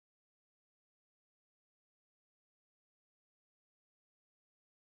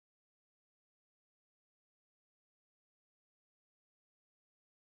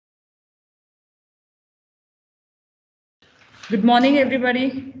Good morning,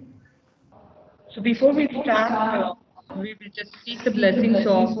 everybody. So before we start, we will just seek the blessings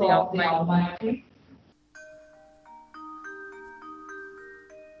of the Almighty.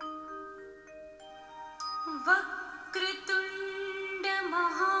 वक्रतुण्ड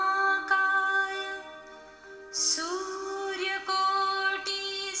महाकाय सूर्यकोटि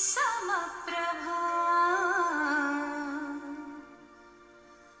समप्रभा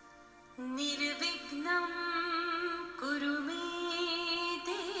निर्विघ्नं कुरु मे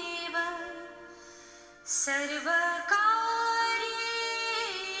देव सर्वकार्येषु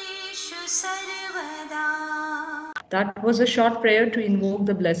सर्वदा. That was a short prayer to invoke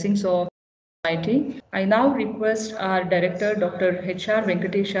the blessings of Almighty. I now request our director, Dr. HR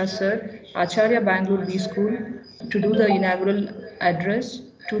Venkatesha Sir, Acharya Bangalore B School, to do the inaugural address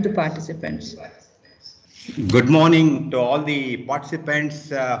to the participants. Good morning to all the participants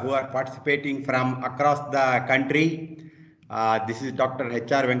who are participating from across the country. This is Dr.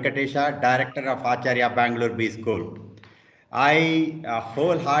 HR Venkatesha, Director of Acharya Bangalore B School. I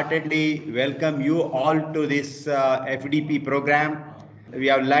wholeheartedly welcome you all to this FDP program. We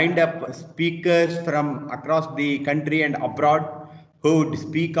have lined up speakers from across the country and abroad who would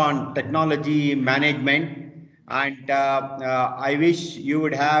speak on technology management. And I wish you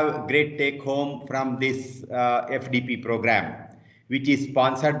would have great take home from this FDP program, which is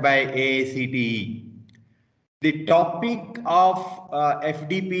sponsored by AICTE. The topic of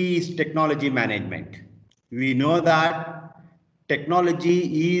FDP is technology management. We know that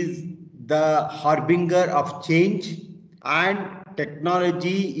technology is the harbinger of change, and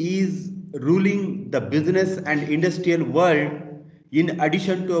technology is ruling the business and industrial world in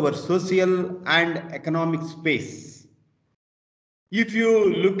addition to our social and economic space. If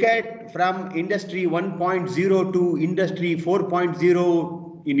you look at from industry 1.0 to industry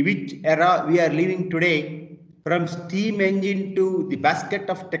 4.0, in which era we are living today, from steam engine to the basket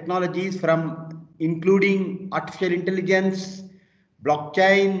of technologies, from including artificial intelligence,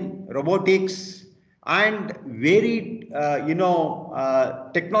 blockchain, robotics, and varied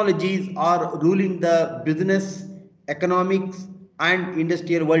technologies are ruling the business, economics, and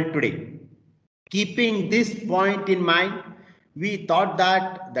industrial world today. Keeping this point in mind, we thought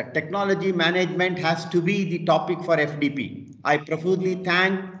that the technology management has to be the topic for FDP. I profusely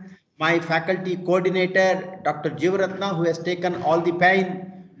thank my faculty coordinator, Dr. Jivaratna, who has taken all the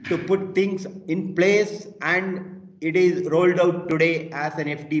pain to put things in place, and it is rolled out today as an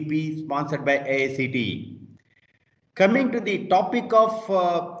FDP sponsored by AICTE. Coming to the topic of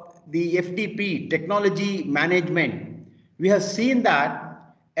the FDP, technology management, we have seen that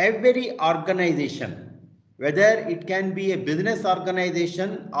every organization, whether it can be a business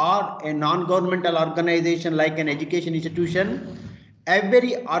organization or a non-governmental organization like an education institution,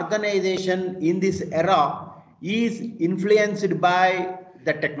 every organization in this era is influenced by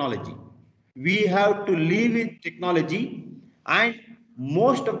the technology. We have to live with technology, and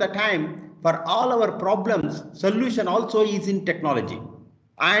most of the time for all our problems, solution also is in technology.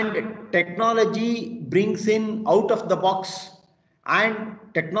 And technology brings in out of the box, and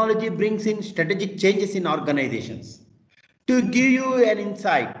technology brings in strategic changes in organizations. To give you an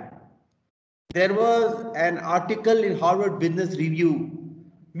insight, there was an article in Harvard Business Review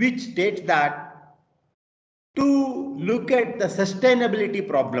which states that to look at the sustainability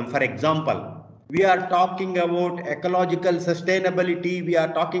problem, for example, we are talking about ecological sustainability, we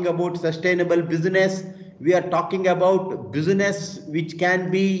are talking about sustainable business, we are talking about business which can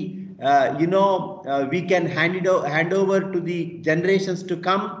be, we can hand over to the generations to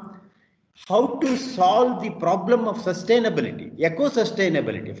come. How to solve the problem of sustainability,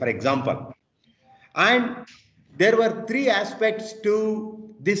 eco-sustainability, for example. And there were three aspects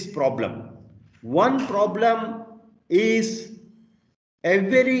to this problem. One problem is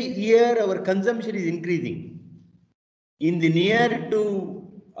every year our consumption is increasing. In the near to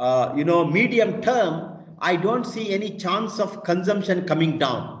medium term, I don't see any chance of consumption coming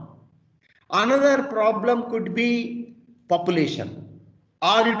down. Another problem could be population,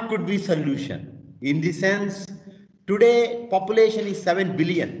 or it could be solution. In the sense, today population is 7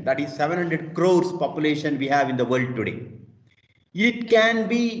 billion, that is 700 crores population we have in the world today. It can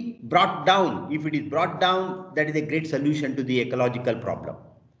be brought down. If it is brought down, that is a great solution to the ecological problem.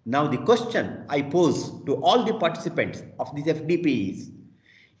 Now the question I pose to all the participants of this FDP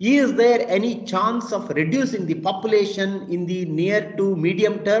is there any chance of reducing the population in the near to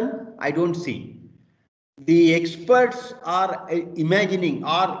medium term? I don't see. The experts are imagining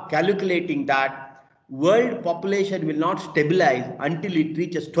or calculating that world population will not stabilize until it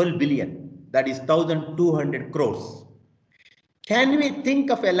reaches 12 billion, that is 1,200 crores. Can we think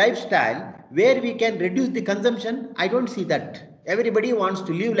of a lifestyle where we can reduce the consumption, I don't see that. Everybody wants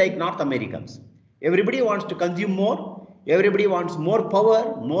to live like North Americans. Everybody wants to consume more. Everybody wants more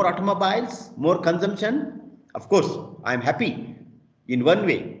power, more automobiles, more consumption. Of course, I am happy. In one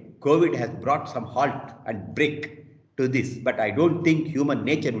way, COVID has brought some halt and break to this, but I don't think human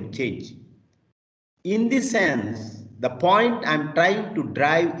nature would change. In this sense, the point I'm trying to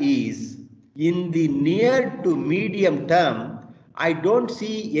drive is in the near to medium term, I don't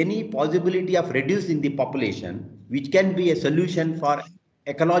see any possibility of reducing the population, which can be a solution for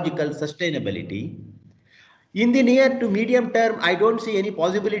ecological sustainability. In the near to medium term, I don't see any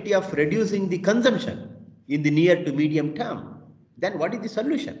possibility of reducing the consumption in the near to medium term. Then what is the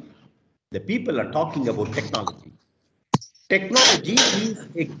solution? The people are talking about technology. Technology is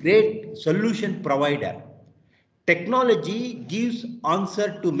a great solution provider. Technology gives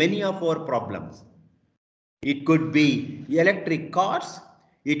answer to many of our problems. It could be electric cars,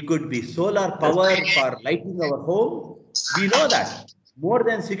 it could be solar power for lighting our home. We know that more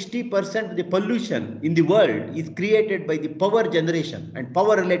than 60% of the pollution in the world is created by the power generation and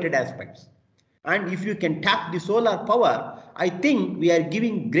power related aspects. And if you can tap the solar power, I think we are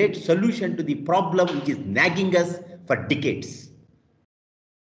giving great solution to the problem which is nagging us for decades.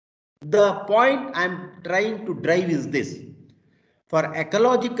 The point I'm trying to drive is this. For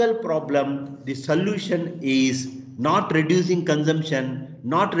ecological problem, the solution is not reducing consumption,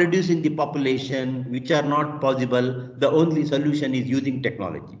 not reducing the population, which are not possible. The only solution is using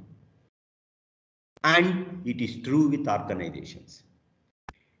technology. And it is true with organizations.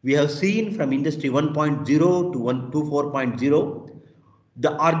 We have seen from industry 1.0 to 4.0,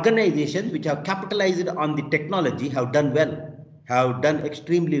 the organizations which have capitalized on the technology have done well, have done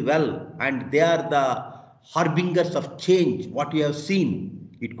extremely well, and they are the harbingers of change. What you have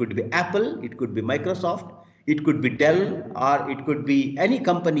seen, it could be Apple, it could be Microsoft, it could be Dell, or it could be any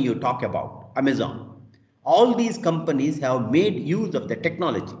company you talk about, Amazon. All these companies have made use of the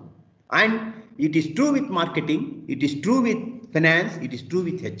technology. And it is true with marketing, it is true with finance, it is true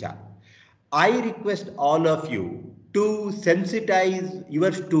with HR. I request all of you to sensitize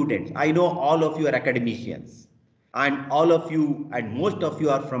your students. I know all of you are academicians, and all of you and most of you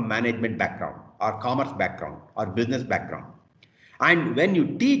are from management background or commerce background or business background. And when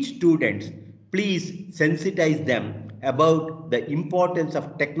you teach students, please sensitize them about the importance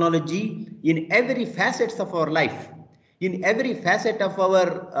of technology in every facets of our life, in every facet of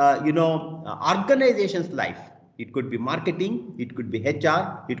our, organization's life. It could be marketing, it could be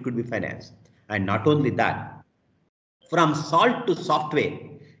HR, it could be finance. And not only that, from salt to software,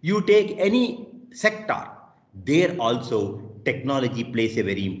 you take any sector, there also technology plays a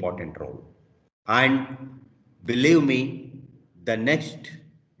very important role. And believe me, the next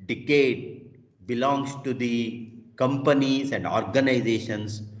decade belongs to the companies and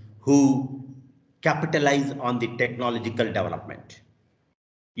organizations who capitalize on the technological development.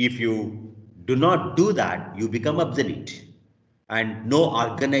 If you do not do that, you become obsolete. And no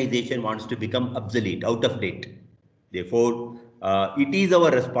organization wants to become obsolete, out of date. Therefore, it is our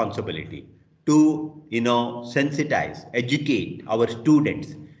responsibility to, sensitize, educate our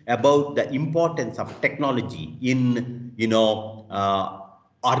students about the importance of technology in,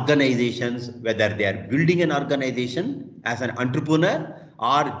 organizations, whether they are building an organization as an entrepreneur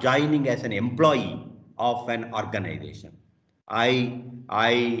or joining as an employee of an organization. I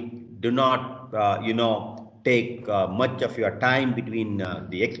do not, take much of your time between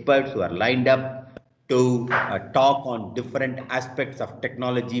the experts who are lined up to talk on different aspects of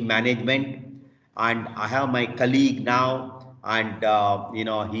technology management. And I have my colleague now, and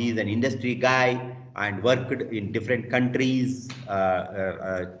he is an industry guy and worked in different countries.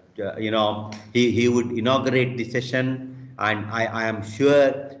 He would inaugurate the session, and I am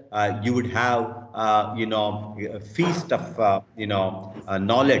sure you would have a feast of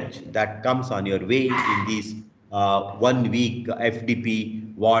knowledge that comes on your way in this 1 week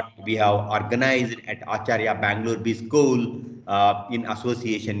FDP what we have organized at Acharya Bangalore B School in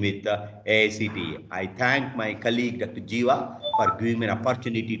association with AICTE. I thank my colleague Dr. Jiva for giving me an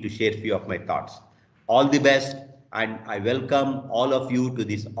opportunity to share few of my thoughts. All the best, and I welcome all of you to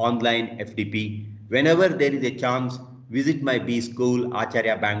this online FDP. Whenever there is a chance, visit my B school,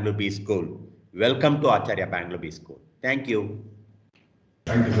 Acharya Bangalore B School. Welcome to Acharya Bangalore B School. Thank you.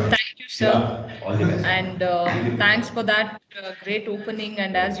 Thank you, sir. Thank you, sir. Yeah, all the best. And thanks for that great opening.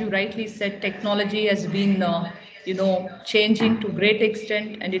 And as you rightly said, technology has been, changing to great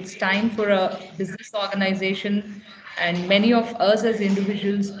extent, and it's time for a business organization and many of us as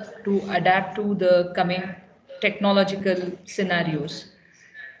individuals to adapt to the coming technological scenarios.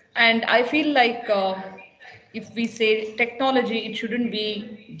 And I feel like if we say technology, it shouldn't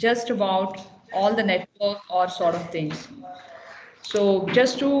be just about all the network or sort of things. So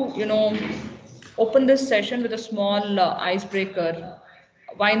just to, open this session with a small icebreaker,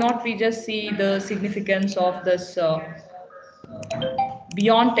 why not we just see the significance of this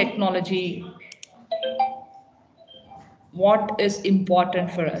beyond technology, what is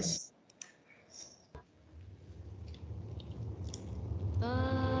important for us?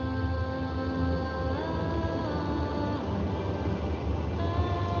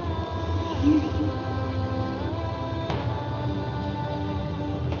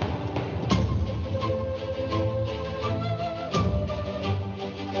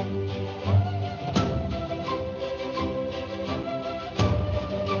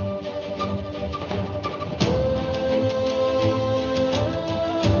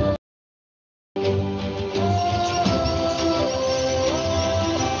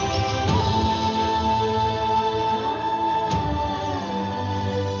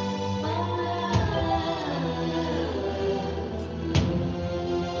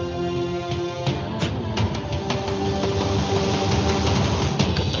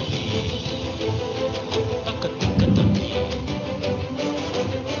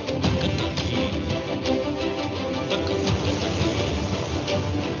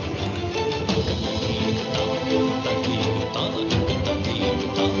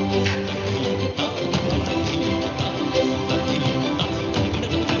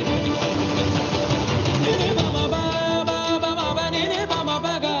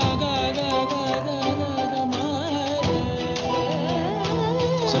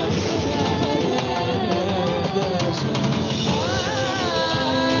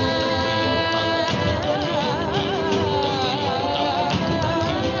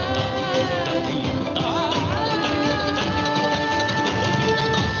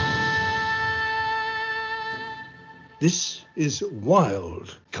 This is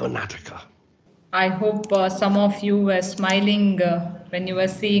wild Karnataka. I hope some of you were smiling when you were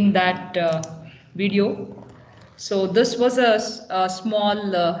seeing that video. So this was a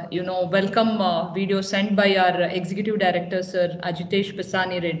small, welcome video sent by our executive director, Sir Ajitesh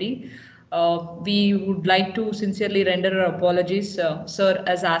Pasani Reddy. We would like to sincerely render our apologies. Sir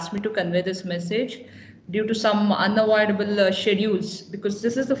has asked me to convey this message due to some unavoidable schedules, because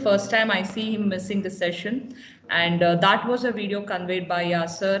this is the first time I see him missing the session, and that was a video conveyed by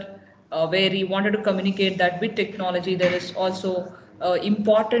Sir, where he wanted to communicate that with technology there is also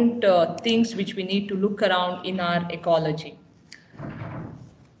important things which we need to look around in our ecology.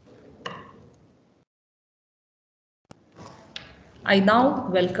 I now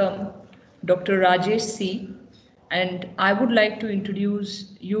welcome Dr. Rajesh C, and I would like to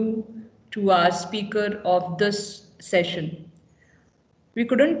introduce you to our speaker of this session. We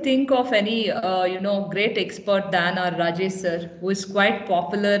couldn't think of any, great expert than our Rajesh sir, who is quite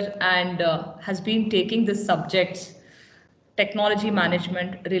popular and has been taking these subjects, technology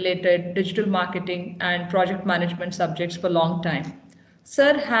management related, digital marketing and project management subjects for a long time.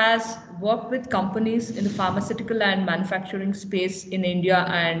 Sir has worked with companies in the pharmaceutical and manufacturing space in India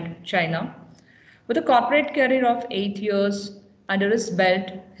and China. With a corporate career of 8 years under his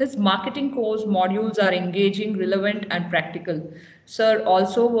belt, his marketing course modules are engaging, relevant, and practical. Sir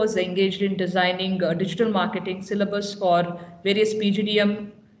also was engaged in designing digital marketing syllabus for various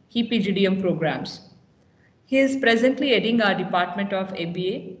PGDM, PGDM programs. He is presently heading our department of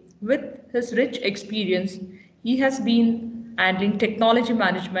MBA. With his rich experience, he has been handling technology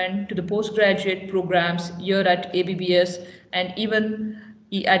management to the postgraduate programs here at ABBS, and even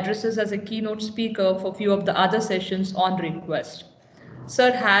he addresses as a keynote speaker for few of the other sessions on request.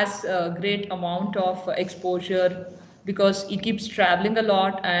 Sir has a great amount of exposure because he keeps traveling a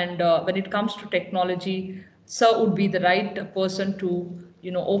lot, and when it comes to technology, Sir would be the right person to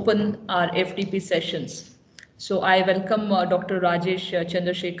open our FDP sessions. So I welcome Dr. Rajesh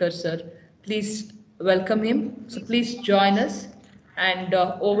Chandrasekhar sir. Please welcome him. So please join us, and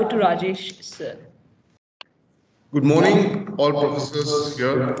over to Rajesh sir. Good morning, all professors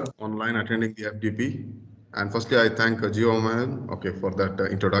here online attending the FDP. And firstly, I thank Jio okay, for that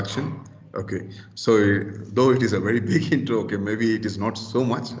introduction. Okay, so though it is a very big intro, okay, maybe it is not so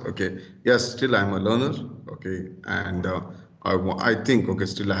much. Okay, yes, still I'm a learner. Okay, and I think okay,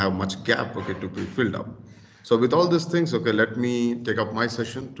 still I have much gap. Okay, to be filled up. So with all these things, okay, let me take up my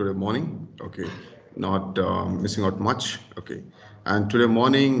session today morning. Okay, not missing out much. Okay, and today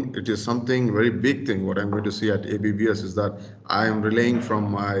morning it is something very big thing. What I'm going to see at ABBS is that I am relaying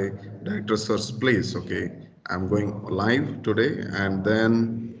from my director sir's place. Okay, I'm going live today, and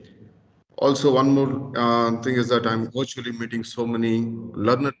then also one more thing is that I'm virtually meeting so many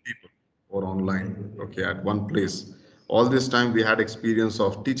learned people. or online, okay, at one place. All this time we had experience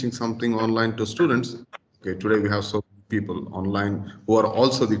of teaching something online to students. Okay, today we have so many people online who are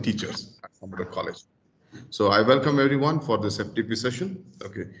also the teachers at some other college. So I welcome everyone for this FTP session.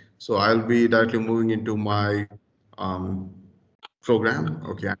 Okay, so I'll be directly moving into my um, program.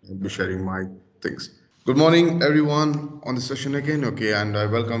 Okay, and I'll be sharing my things. Good morning, everyone, on the session again. Okay, and I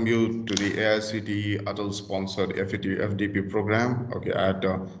welcome you to the AICTE Atal sponsored FDP program. Okay, at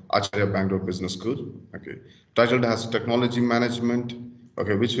Acharya Bangalore Business School. Okay, titled as Technology Management.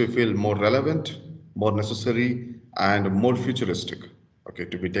 Okay, which we feel more relevant, more necessary, and more futuristic. Okay,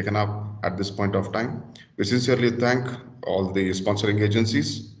 to be taken up at this point of time. We sincerely thank all the sponsoring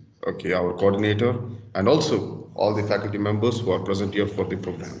agencies. Okay, our coordinator, and also all the faculty members who are present here for the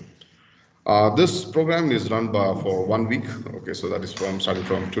program. This program is run for 1 week. Okay, so that is from starting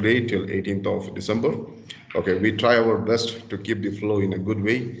from today till 18th of December. Okay, we try our best to keep the flow in a good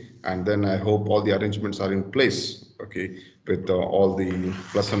way, and then I hope all the arrangements are in place. Okay, with all the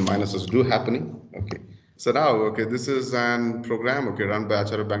plus and minuses do happening. Okay, so now, okay, this is an program, okay, run by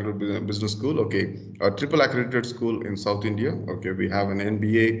Acharya Bangalore Business School, okay, a triple accredited school in South India. Okay, we have an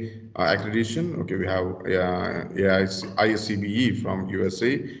NBA accreditation. Okay, we have ISCBE from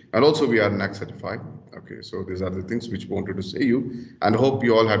USA, and also we are NAC certified. Okay, so these are the things which we wanted to say you, and hope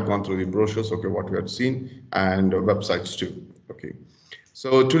you all had gone through the brochures. Okay, what we had seen and websites too. Okay.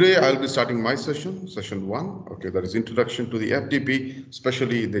 So today I'll be starting my session one. Okay, that is introduction to the FDP,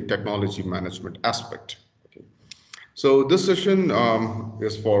 especially the technology management aspect. Okay. So this session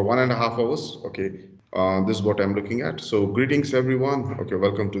is for 1.5 hours. Okay, this is what I'm looking at. So greetings everyone. Okay,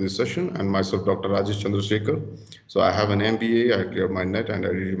 welcome to this session. And myself, Dr. Rajesh Chandrasekhar. So I have an MBA. I cleared my NET and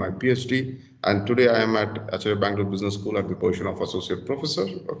I did my PhD. And today I am at Acharya Bangalore Business School at the position of associate professor.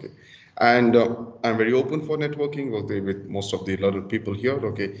 Okay, and I'm very open for networking with most of the learned people here.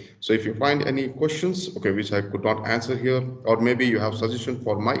 Okay, so if you find any questions, okay, which I could not answer here, or maybe you have suggestion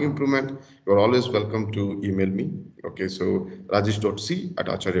for my improvement, you're always welcome to email me. Okay, so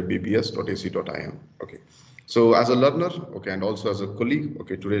rajesh.c@acharyabbs.ac.in. Okay, so as a learner, okay, and also as a colleague,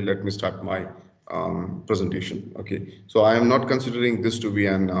 okay, today let me start my presentation. Okay, so I am not considering this to be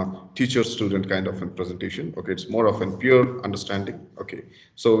an teacher-student kind of a presentation. Okay, it's more of a pure understanding. Okay,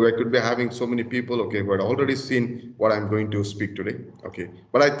 so we could be having so many people, okay, who had already seen what I'm going to speak today. Okay,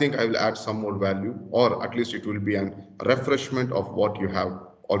 but I think I will add some more value, or at least it will be an refreshment of what you have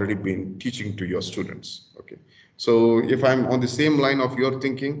already been teaching to your students. Okay, so if I'm on the same line of your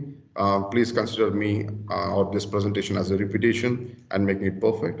thinking, please consider me or this presentation as a repetition and making it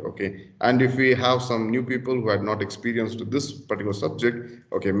perfect. Okay, and if we have some new people who had not experienced this particular subject,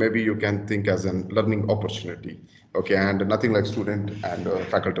 okay, maybe you can think as a learning opportunity. Okay, and nothing like student and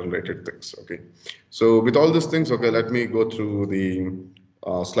faculty related things. Okay, so with all these things, okay, let me go through the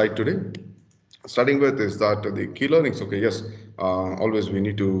slide today. Starting with is that the key learnings. Okay, yes, always we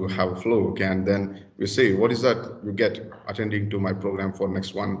need to have a flow. Okay, and then we say what is that you get attending to my program for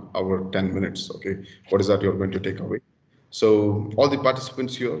next 1 hour 10 minutes. Okay, what is that you're going to take away? So all the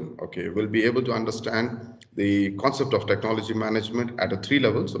participants here, okay, will be able to understand the concept of technology management at a three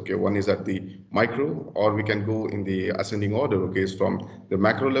levels. Okay, one is at the micro, or we can go in the ascending order. Okay, it's from the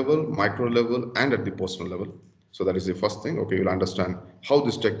macro level, micro level, and at the personal level. So that is the first thing. Okay, you'll understand how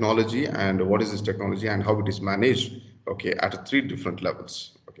this technology and what is this technology and how it is managed. Okay, at three different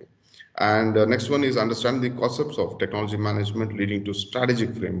levels. Okay, and next one is understand the concepts of technology management leading to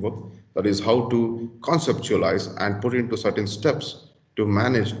strategic framework. That is how to conceptualize and put into certain steps to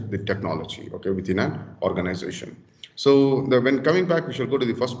manage the technology. Okay, within an organization. So when coming back, we shall go to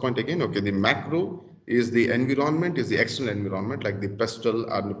the first point again. Okay, the macro is the environment, is the external environment, like the pestle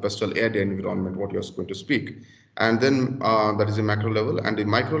and the pestle air environment, what you're going to speak. And then that is the macro level. And the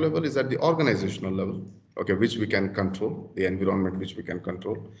micro level is at the organizational level, okay, which we can control, the environment which we can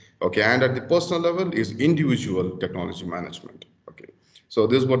control. Okay, and at the personal level is individual technology management. Okay, so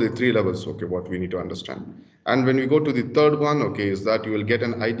this were the three levels, okay, what we need to understand. And when we go to the third one, okay, is that you will get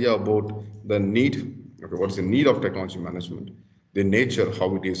an idea about the need. Okay, what is the need of technology management, the nature,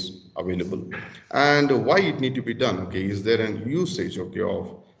 how it is available, and why it need to be done. Okay, is there an usage, okay,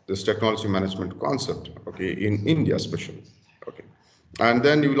 of this technology management concept, okay, in India especially. Okay, and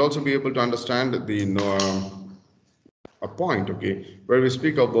then you will also be able to understand the a point, okay, where we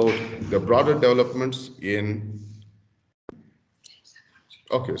speak about the broader developments in.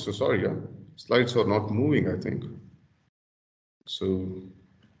 Okay, so sorry, yeah, slides are not moving, I think. So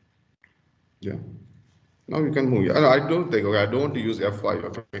yeah. Now you can move. I don't think, okay, I don't want to use F5.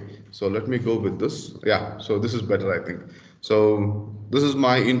 Okay, so let me go with this. Yeah, so this is better, I think. So this is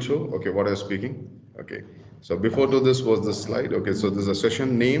my intro. Okay, what I was speaking. Okay, so before to this was the slide. Okay, so this is a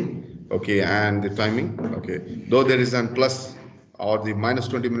session name. okay, and the timing, okay. Though there is an plus or the minus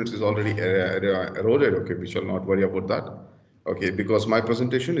 20 minutes is already eroded, okay, we shall not worry about that, okay, because my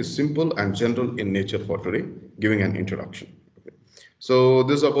presentation is simple and general in nature for today, giving an introduction. Okay. So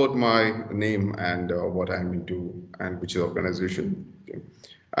this is about my name and what I'm into and which is organization. Okay.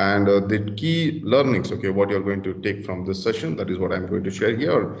 And the key learnings, okay, what you're going to take from this session, that is what I'm going to share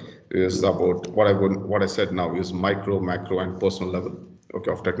here, is about what I said now is micro, macro, and personal level, okay,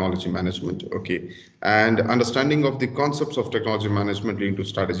 of technology management, okay, and understanding of the concepts of technology management leading to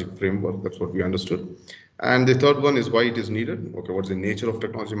strategic framework. That's what we understood. And the third one is why it is needed. Okay, what's the nature of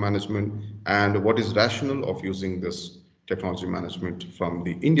technology management and what is rational of using this technology management from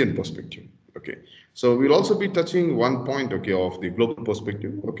the Indian perspective. Okay, so we'll also be touching one point, okay, of the global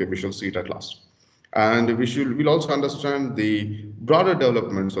perspective. Okay, we shall see it at last, and we'll also understand the broader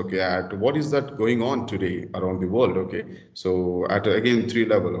developments, okay, at what is that going on today around the world. Okay, so at again three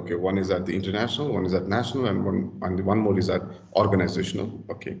level, okay, one is at the international, one is at national, and one more is at organizational.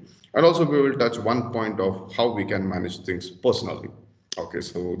 Okay, and also we will touch one point of how we can manage things personally. Okay,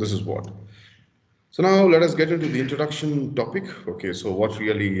 so this is what. So now let us get into the introduction topic. Okay, so what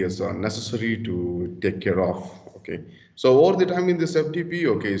really is necessary to take care of. Okay, so over the time in this FTP,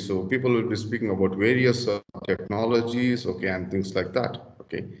 okay, so people will be speaking about various technologies, okay, and things like that.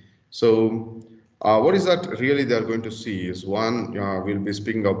 Okay, so what is that really they are going to see is one, we'll be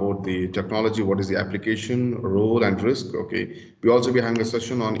speaking about the technology, what is the application, role, and risk. Okay, we also be having a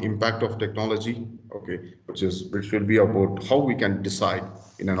session on impact of technology. Okay, which will be about how we can decide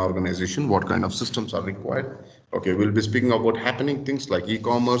in an organization what kind of systems are required. Okay, we'll be speaking about happening things like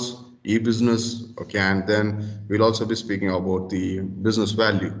e-commerce, e-business. Okay, and then we'll also be speaking about the business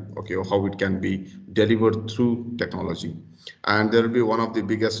value. Okay, or how it can be delivered through technology. And there will be one of the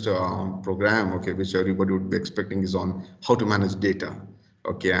biggest program, okay, which everybody would be expecting is on how to manage data,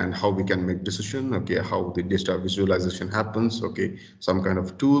 okay, and how we can make decision, okay, how the data visualization happens, okay, some kind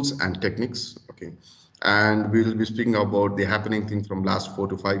of tools and techniques, okay. And we will be speaking about the happening thing from last 4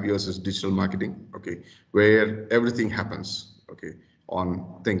 to 5 years is digital marketing, okay, where everything happens, okay,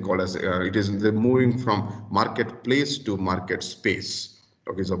 on thing called as it is the moving from marketplace to market space.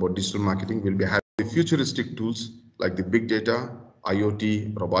 Okay, it's about digital marketing. We'll be having the futuristic tools like the big data,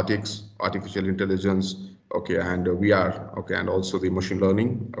 IoT, robotics, artificial intelligence, okay, and VR, okay, and also the machine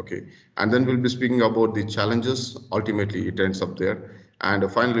learning, okay. And then we'll be speaking about the challenges. Ultimately, it ends up there.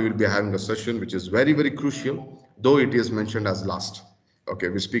 And finally, we'll be having a session which is very, very crucial, though it is mentioned as last. Okay,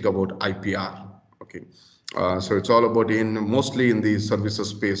 we speak about IPR. Okay, so it's all about mostly in the services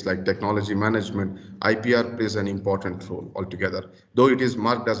space like technology management. IPR plays an important role altogether. Though it is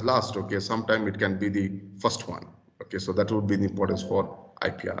marked as last, okay, sometime it can be the first one. Okay, so that would be the importance for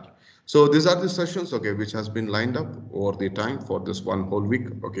IPR. So these are the sessions, okay, which has been lined up over the time for this one whole week,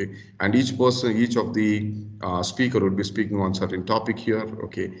 okay, and each person, each of the speaker would be speaking on certain topic here,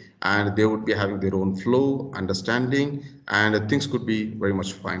 okay, and they would be having their own flow, understanding, and things could be very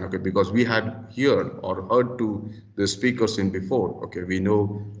much fine, okay, because we had heard or heard to the speakers in before, okay, we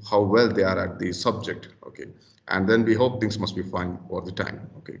know how well they are at the subject, okay, and then we hope things must be fine all the time,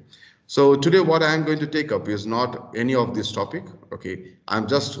 okay. So today what I am going to take up is not any of this topic, okay. I'm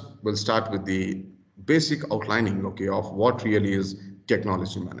just will start with the basic outlining, okay, of what really is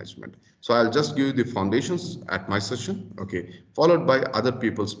technology management. So I'll just give you the foundations at my session, okay, followed by other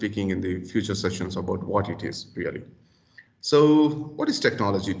people speaking in the future sessions about what it is really. So what is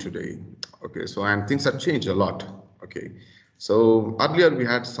technology today? Okay, so and things have changed a lot. Okay, so earlier we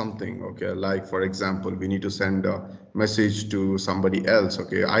had something, okay, like for example, we need to send a message to somebody else.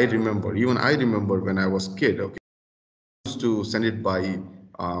 Okay, even I remember when I was kid. Okay, used to send it by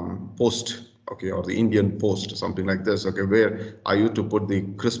post, okay, or the Indian post, something like this, okay, where I used to put the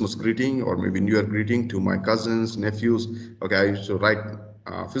Christmas greeting or maybe New Year greeting to my cousins, nephews. Okay, I used to write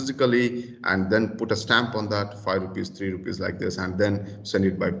physically and then put a stamp on that, 5 rupees, 3 rupees, like this, and then send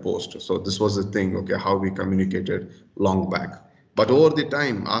it by post. So this was the thing, okay, how we communicated long back. But over the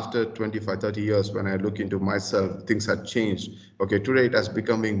time, after 25, 30 years, when I look into myself, things had changed. Okay, today it has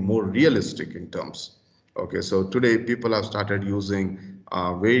becoming more realistic in terms. Okay, so today people have started using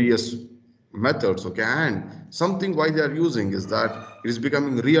various methods, okay, and something why they are using is that it is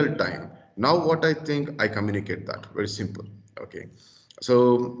becoming real time. Now what I think, I communicate that, very simple, okay.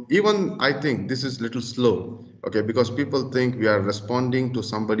 So even I think this is little slow, okay, because people think we are responding to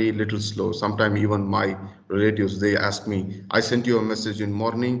somebody little slow. Sometimes even my relatives, they ask me, I sent you a message in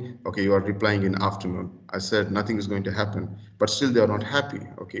morning, okay, you are replying in afternoon. I said nothing is going to happen, but still they are not happy,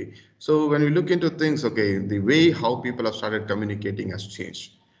 okay. So when we look into things, okay, the way how people have started communicating has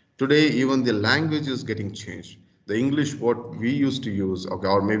changed. Today, even the language is getting changed. the English what we used to use, okay,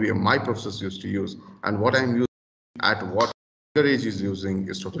 or maybe my professors used to use, and what I'm using at what age is using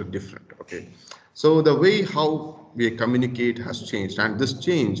is totally different. Okay, so the way how we communicate has changed, and this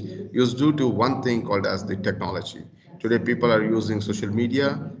change is due to one thing called as the technology. Today people are using social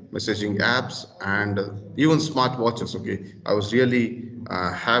media, messaging apps, and even smartwatches. Okay, I was really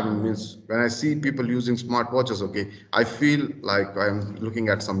have means when I see people using smartwatches, okay, I feel like I'm looking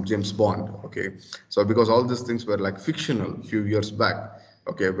at some James Bond. Okay, so because all these things were like fictional few years back.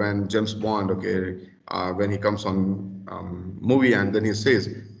 Okay, when James Bond, okay, when he comes on movie and then he says,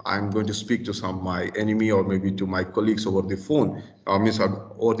 I'm going to speak to some my enemy or maybe to my colleagues over the phone, means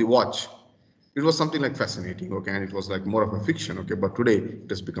over the watch. It was something like fascinating, okay, and it was like more of a fiction, okay, but today it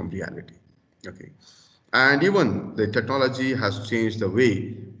has become reality. Okay, and even the technology has changed the way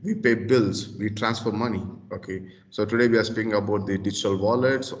we pay bills, we transfer money. Okay, so today we are speaking about the digital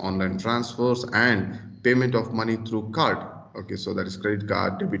wallets, online transfers, and payment of money through card. Okay, so that is credit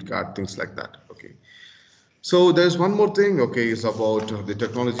card, debit card, things like that. Okay, so there's one more thing, okay, is about the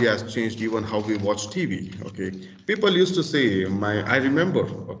technology has changed even how we watch TV. Okay, people used to say, I remember,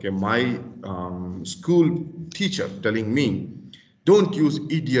 okay, my school teacher telling me, don't use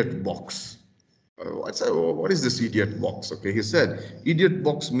idiot box. What is this idiot box? Okay, he said, idiot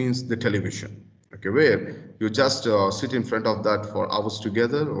box means the television. Okay, where you just sit in front of that for hours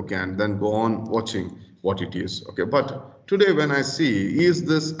together, okay, and then go on watching what it is. Okay, but today when I see, is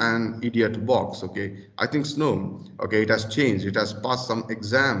this an idiot box? Okay, I think no. Okay, it has changed. It has passed some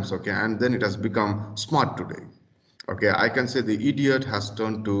exams. Okay, and then it has become smart today. Okay, I can say the idiot has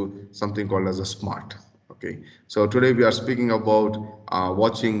turned to something called as a smart. Okay, so today we are speaking about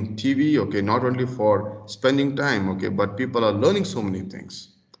watching TV. Okay, not only for spending time. Okay, but people are learning so many things.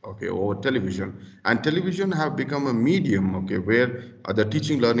 Okay, over television, and television have become a medium. Okay, where the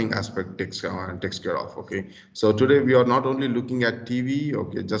teaching learning aspect takes care of. Okay, so today we are not only looking at TV.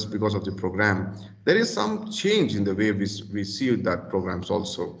 Okay, just because of the program, there is some change in the way we see that programs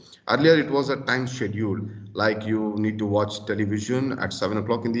also. Earlier it was a time schedule, like you need to watch television at 7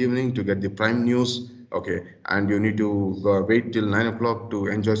 o'clock in the evening to get the prime news. Okay, and you need to wait till 9 o'clock to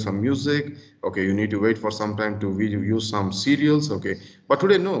enjoy some music. Okay, you need to wait for some time to use some serials. Okay, but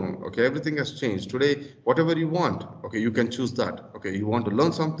today no. Okay, everything has changed. Today whatever you want, okay, you can choose that. Okay, you want to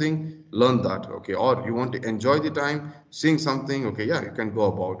learn something, learn that. Okay, or you want to enjoy the time seeing something, okay, yeah, you can go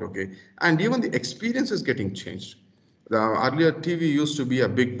about. Okay, and even the experience is getting changed. The earlier TV used to be a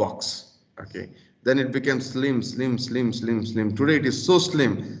big box. Okay, then it became slim, slim, slim, slim, slim. Today it is so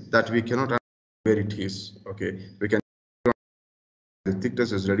slim that we cannot understand where it is. Okay, we can, the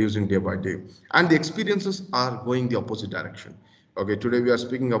thickness is reducing day by day, and the experiences are going the opposite direction. Okay, today we are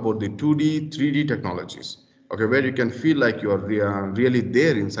speaking about the 2D 3D technologies. Okay, where you can feel like you are really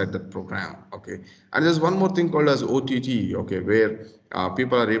there inside that program. Okay, and there's one more thing called as OTT. Okay, where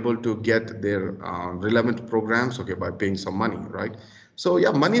people are able to get their relevant programs, okay, by paying some money, right? So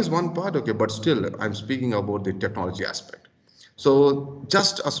yeah, money is one part. Okay, but still I'm speaking about the technology aspect. So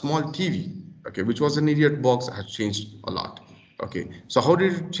just a small TV, okay, which was an idiot box, has changed a lot. Okay, so how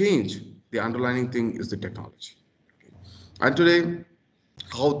did it change? The underlying thing is the technology. Okay. And today,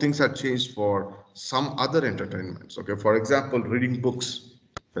 how things have changed for some other entertainments. Okay, for example, reading books,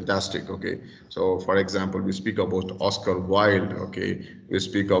 fantastic. Okay, so for example, we speak about Oscar Wilde. Okay, we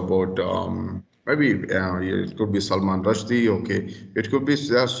speak about maybe it could be Salman Rushdie. Okay, it could be,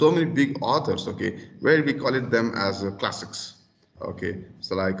 there are so many big authors. Okay, where we call it them as classics. Okay,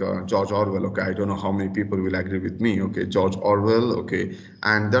 so like George Orwell. Okay, I don't know how many people will agree with me. Okay, George Orwell. Okay,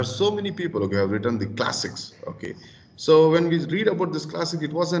 and there are so many people, okay, who have written the classics. Okay, so when we read about this classic,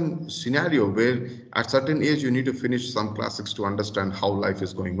 it was a scenario where at certain age you need to finish some classics to understand how life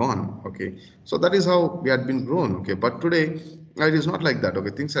is going on. Okay, so that is how we had been grown. Okay, but today it is not like that. Okay,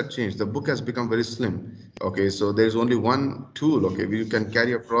 things have changed. The book has become very slim. Okay, so there is only one tool. Okay, where you can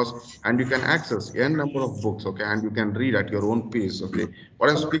carry across and you can access n number of books. Okay, and you can read at your own pace. Okay, what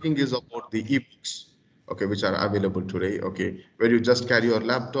I'm speaking is about the ebooks, okay, which are available today. Okay, where you just carry your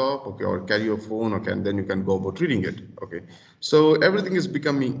laptop, okay, or carry your phone. Okay, and then you can go about reading it. Okay, so everything is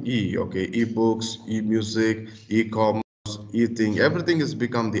becoming okay, ebooks, e-music, e-commerce, e-thing, everything has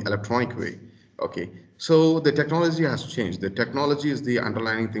become the electronic way. Okay, so the technology has changed. The technology is the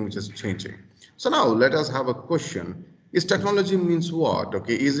underlying thing which is changing. So now let us have a question. Is technology means what?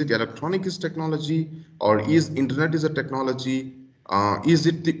 Okay, is it electronic is technology, or is internet is a technology? Is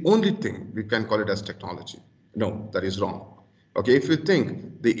it the only thing we can call it as technology? No, that is wrong. Okay, if you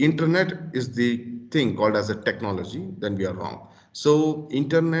think the internet is the thing called as a technology, then we are wrong. So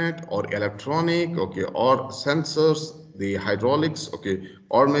internet or electronic, okay, or sensors, the hydraulics, okay,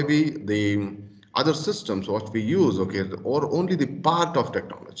 or maybe the other systems what we use, okay, or only the part of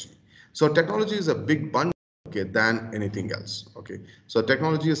technology. So technology is a big bundle, okay, than anything else, okay. So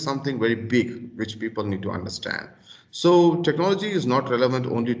technology is something very big which people need to understand. So technology is not relevant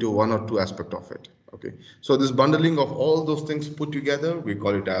only to one or two aspect of it, okay. So this bundling of all those things put together, we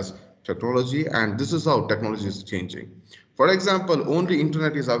call it as technology, and this is how technology is changing. For example, only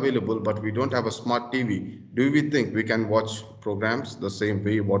internet is available, but we don't have a smart TV. Do we think we can watch programs the same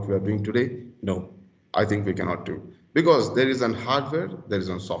way what we are doing today? No, I think we cannot do, because there is an hardware, there is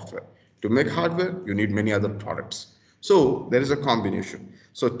a software. To make hardware, you need many other products. So there is a combination.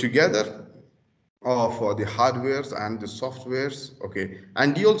 So together of the hardwares and the softwares, okay,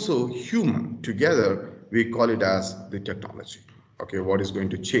 and also human together, we call it as the technology. Okay, what is going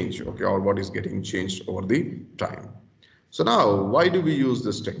to change, okay, or what is getting changed over the time. So now, why do we use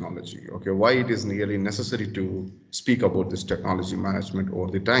this technology? Okay, why it is really necessary to speak about this technology management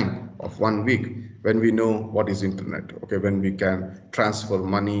over the time of 1 week when we know what is internet? Okay, when we can transfer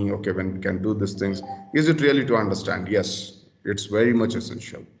money. Okay, when we can do these things. Is it really to understand? Yes, it's very much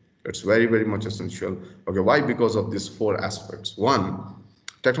essential. It's very, very much essential. Okay, why? Because of these four aspects. One,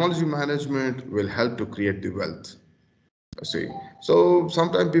 technology management will help to create the wealth. See, so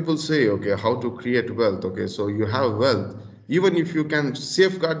sometimes people say, okay, how to create wealth? Okay, so you have wealth. Even if you can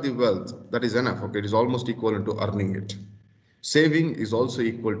safeguard the wealth, that is enough. Okay, it is almost equivalent to earning it. Saving is also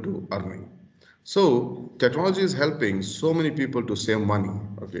equal to earning. So technology is helping so many people to save money.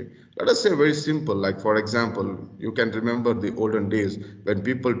 Okay, let us say very simple. Like for example, you can remember the olden days when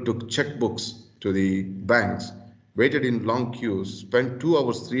people took checkbooks to the banks, waited in long queues, spent 2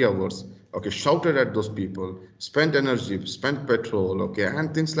 hours, 3 hours, okay, shouted at those people, spent energy, spent petrol, okay,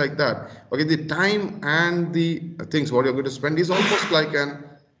 and things like that. Okay, the time and the things what you're going to spend is almost like an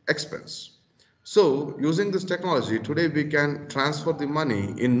expense. So using this technology, today we can transfer the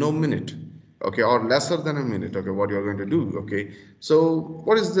money in no minute, okay, or lesser than a minute, okay, what you're going to do, okay. So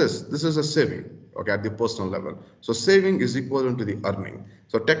what is this? This is a saving, okay, at the personal level. So saving is equivalent to the earning.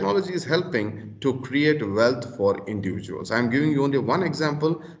 So technology is helping to create wealth for individuals. I'm giving you only one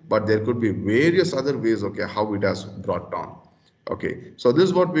example, but there could be various other ways, okay, how it has brought down. Okay, so this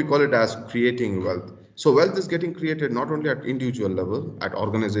is what we call it as creating wealth. So wealth is getting created not only at individual level, at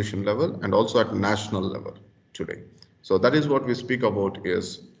organization level, and also at national level today. So that is what we speak about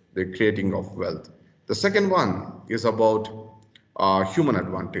is the creating of wealth. The second one is about human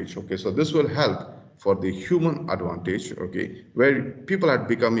advantage. Okay, so this will help for the human advantage. Okay, where people are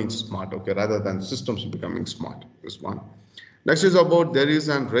becoming smart. Okay, rather than systems becoming smart. This one. Next is about there is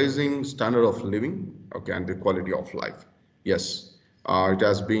an raising standard of living, okay, and the quality of life. Yes, it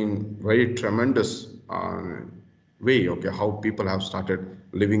has been very tremendous way, okay, how people have started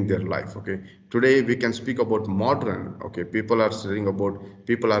living their life. Okay, today we can speak about modern. Okay, people are saying about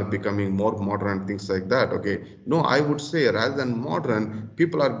people are becoming more modern, things like that. Okay, no, I would say rather than modern,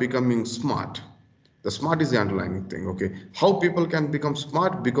 people are becoming smart. The smart is the underlying thing. Okay, how people can become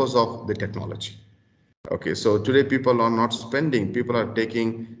smart because of the technology. Okay, so today people are not spending, people are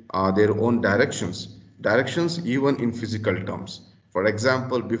taking their own directions even in physical terms. For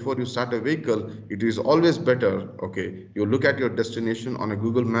example, before you start a vehicle, it is always better, okay, you look at your destination on a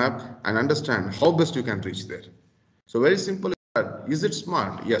Google map and understand how best you can reach there. So very simple is that. Is it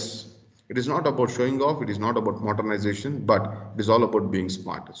smart? Yes. It is not about showing off, it is not about modernization, but it is all about being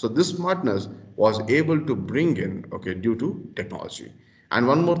smart. So this smartness was able to bring in, okay, due to technology. And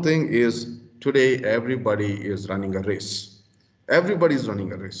one more thing is today everybody is running a race. Everybody is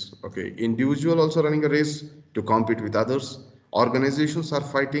running a race. Okay, individual also running a race to compete with others. Organizations are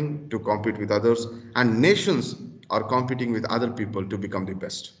fighting to compete with others, and nations are competing with other people to become the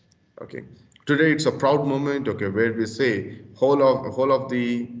best. Okay, today it's a proud moment. Okay, where we say whole of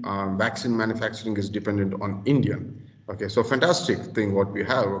the vaccine manufacturing is dependent on Indian. Okay, so fantastic thing what we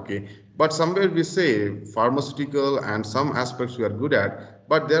have. Okay, but somewhere we say pharmaceutical and some aspects we are good at,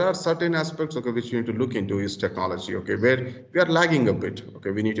 but there are certain aspects, okay, which you need to look into is technology. Okay, where we are lagging a bit.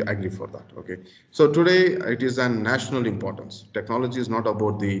 Okay, we need to agree for that. Okay, so today it is a national importance. Technology is not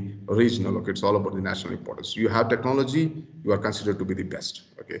about the regional. Okay, it's all about the national importance. You have technology, you are considered to be the best.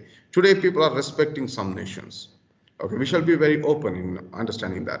 Okay, today people are respecting some nations. Okay, we shall be very open in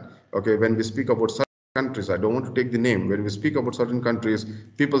understanding that. Okay, when we speak about certain countries, I don't want to take the name. When we speak about certain countries,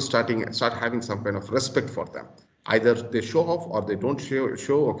 people start having some kind of respect for them. Either they show off or they don't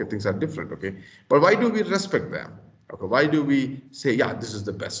show. Okay, things are different. Okay, but why do we respect them? Okay, why do we say, yeah, this is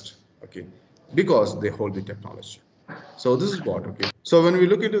the best? Okay, because they hold the technology. So this is what. Okay, so when we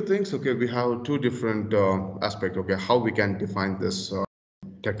look into things, okay, we have two different aspects. Okay, how we can define this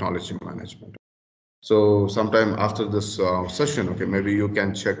technology management. So sometime after this session, okay, maybe you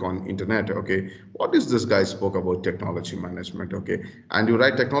can check on internet, okay, what is this guy spoke about technology management, okay, and you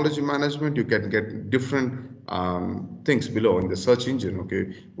write technology management, you can get different things below in the search engine,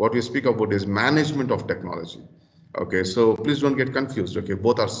 okay. What we speak about is management of technology, okay. So please don't get confused, okay,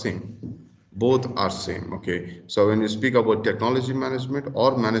 both are same, both are same, okay. So when you speak about technology management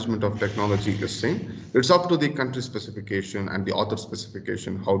or management of technology is same. It's up to the country specification and the author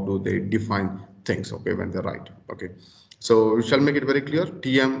specification, how do they define things, okay, when they write, okay. So we shall make it very clear,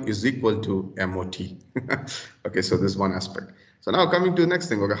 TM is equal to MOT. Okay, so this one aspect. So now coming to the next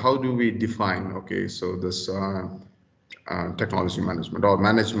thing, okay, how do we define, okay, so this technology management or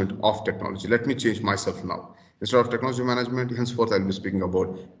management of technology. Let me change myself now. Instead of technology management, henceforth I'll be speaking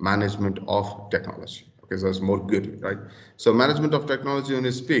about management of technology. Okay, so it's more good, right? So management of technology, when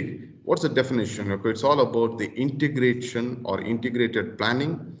you speak, what's the definition? Okay, it's all about the integration or integrated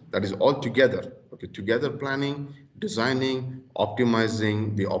planning, that is all together. Okay, together planning, designing,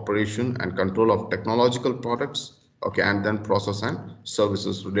 optimizing the operation and control of technological products, okay, and then process and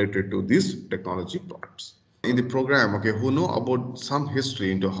services related to these technology products in the program, okay, who know about some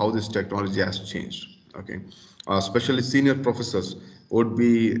history into how this technology has changed, okay, especially senior professors would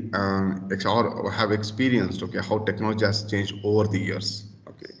be or have experienced, okay, how technology has changed over the years,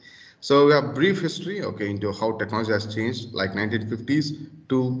 okay. So we have brief history, okay, into how technology has changed, like 1950s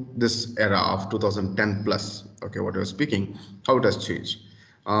to this era of 2010 plus, okay, what you're speaking, how it has changed.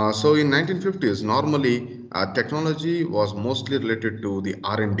 So in 1950s, normally technology was mostly related to the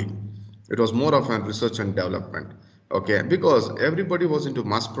R&D. It was more of a research and development, okay, because everybody was into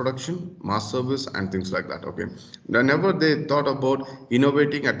mass production, mass service and things like that, okay. Whenever they thought about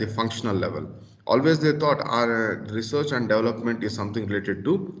innovating at the functional level, always they thought our research and development is something related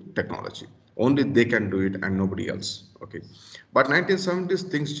to technology, only they can do it and nobody else, okay. But 1970s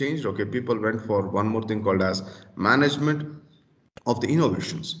things changed, okay. People went for one more thing called as management of the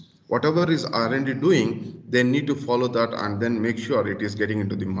innovations. Whatever is R&D doing, they need to follow that and then make sure it is getting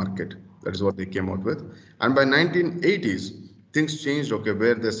into the market. That is what they came out with. And by 1980s, things changed, okay,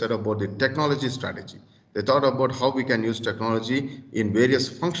 where they said about the technology strategy. They thought about how we can use technology in various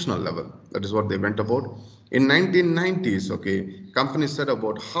functional level. That is what they went about. In 1990s, okay, companies said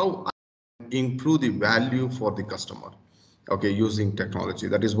about how improve the value for the customer, okay, using technology.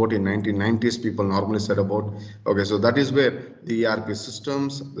 That is what in 1990s people normally said about, okay. So that is where the ERP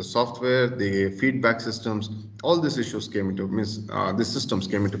systems, the software, the feedback systems, all these issues came into means these systems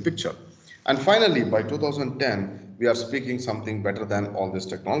came into picture. And finally by 2010 we are speaking something better than all these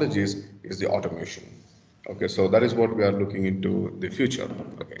technologies is the automation, okay. So that is what we are looking into the future,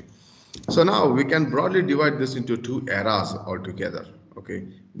 okay. So now we can broadly divide this into two eras altogether. Okay,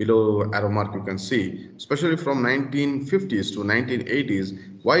 below arrow mark you can see, especially from 1950s to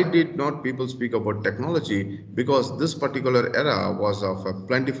 1980s, why did not people speak about technology? Because this particular era was of a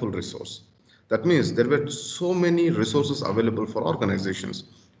plentiful resource. That means there were so many resources available for organizations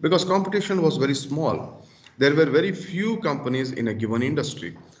because competition was very small. There were very few companies in a given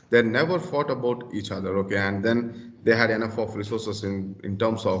industry. They never fought about each other, okay, and then they had enough of resources in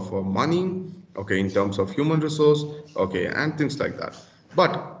terms of money, okay, in terms of human resource, okay, and things like that.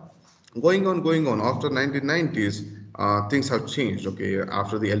 But going on after 1990s, things have changed, okay.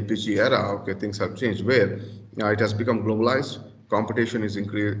 After the LPG era, okay, things have changed where it has become globalized, competition is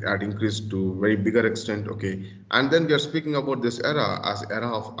increased to very bigger extent, okay. And then we are speaking about this era as era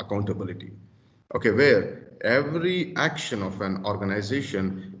of accountability, okay, where every action of an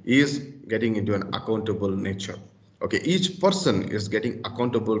organization is getting into an accountable nature, okay. Each person is getting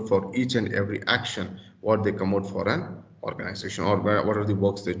accountable for each and every action what they come out for an organization or what are the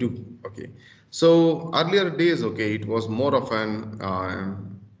works they do, okay. So earlier days, okay, it was more of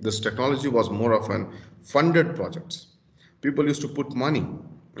an this technology was more of an funded projects. People used to put money,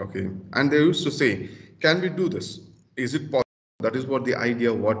 okay, and they used to say, can we do this, is it possible? That is what the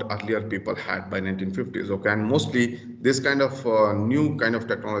idea what earlier people had by 1950s, okay. And mostly this kind of new kind of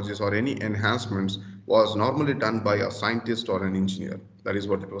technologies or any enhancements was normally done by a scientist or an engineer. That is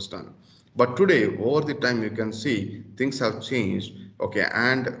what it was done. But today over the time you can see things have changed, okay,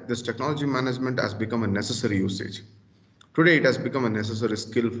 and this technology management has become a necessary usage. Today, it has become a necessary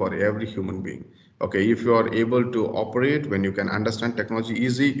skill for every human being. Okay, if you are able to operate, when you can understand technology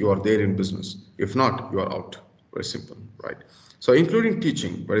easy, you are there in business. If not, you are out. Very simple, right? So, including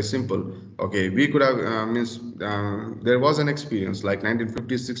teaching, very simple. Okay, we could have means there was an experience like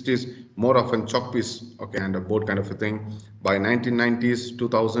 1950s, 60s, more often chalk piece, okay, and a board kind of a thing. By 1990s,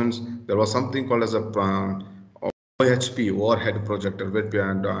 2000s, there was something called as a OHP, overhead projector, where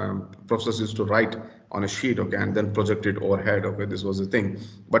professors used to write on a sheet, okay, and then project it overhead, okay, this was the thing.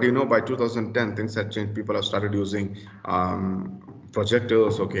 But by 2010, things had changed. People have started using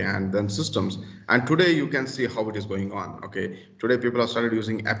projectors, okay, and then systems. And today you can see how it is going on, okay. Today people have started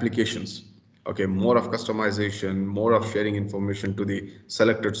using applications, okay, more of customization, more of sharing information to the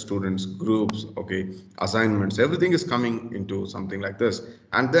selected students, groups, okay, assignments, everything is coming into something like this.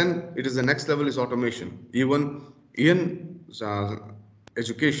 And then it is the next level is automation. Even in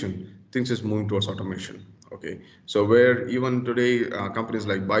education, things is moving towards automation, okay. So where even today companies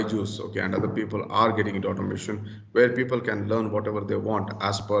like Byju's, okay, and other people are getting into automation, where people can learn whatever they want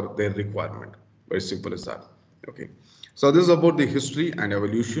as per their requirement. Very simple as that, okay. So this is about the history and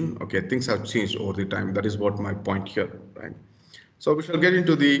evolution. Okay, things have changed over the time. That is what my point here, right? So we shall get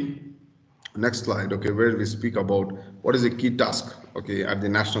into the next slide, okay, where we speak about what is the key task, okay, at the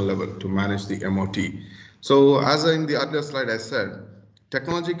national level to manage the MOT. So as in the earlier slide I said,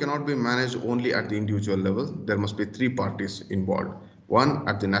 technology cannot be managed only at the individual level. There must be three parties involved. One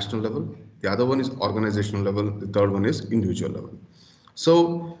at the national level, the other one is organizational level, the third one is individual level.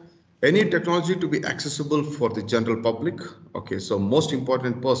 So any technology to be accessible for the general public, okay, so most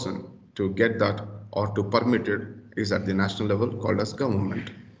important person to get that or to permit it is at the national level called as government.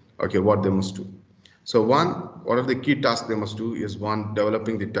 Okay, what they must do. So one, what are the key tasks they must do is one,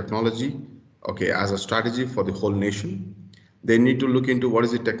 developing the technology, okay, as a strategy for the whole nation. They need to look into what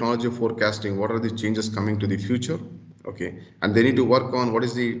is the technology forecasting, what are the changes coming to the future, okay, and they need to work on what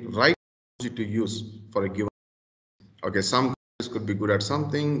is the right technology to use for a given. Okay, some countries could be good at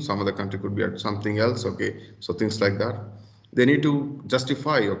something, some other country could be at something else, okay, so things like that. They need to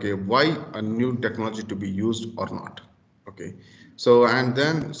justify, okay, why a new technology to be used or not, okay. So and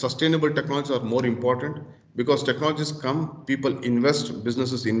then sustainable technologies are more important because technologies come, people invest,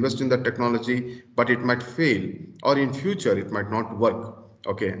 businesses invest in that technology, but it might fail or in future it might not work,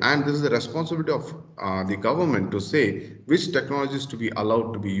 okay. And this is the responsibility of the government to say which technologies to be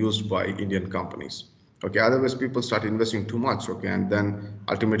allowed to be used by Indian companies. Okay, otherwise people start investing too much, okay, and then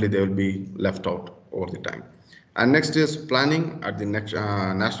ultimately they will be left out over the time. And next is planning at the next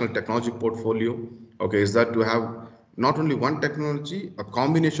national technology portfolio. Okay, is that to have not only one technology, a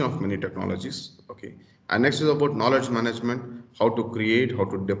combination of many technologies. Okay, and next is about knowledge management, how to create, how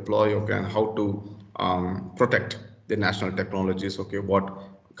to deploy, okay, and how to protect the national technologies. Okay, what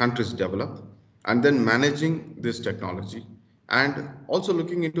countries develop, and then managing this technology and also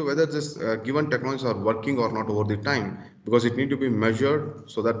looking into whether this given technologies are working or not over the time, because it need to be measured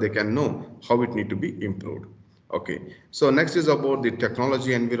so that they can know how it need to be improved. Okay, so next is about the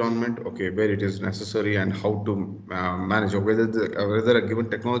technology environment, okay, where it is necessary and how to manage, or whether a given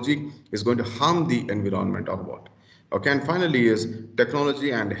technology is going to harm the environment or what. Okay, and finally is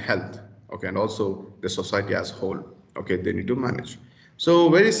technology and health, okay, and also the society as whole, okay, they need to manage. So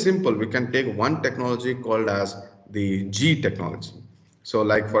very simple, we can take one technology called as the G technology. So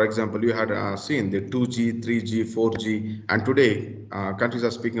like for example, you had seen the 2G, 3G, 4G, and today countries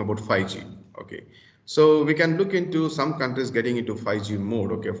are speaking about 5G. Okay, so we can look into some countries getting into 5G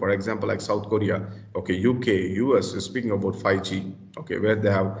mode. Okay, for example, like South Korea, okay, UK, US is speaking about 5G. Okay, where they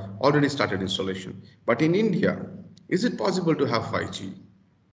have already started installation. But in India, is it possible to have 5G?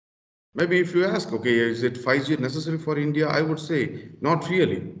 Maybe if you ask, okay, is it 5G necessary for India? I would say not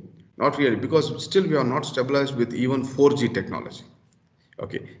really. Not really, because still we are not stabilized with even 4G technology.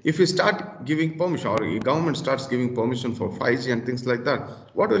 Okay, if we start giving permission or government starts giving permission for 5G and things like that,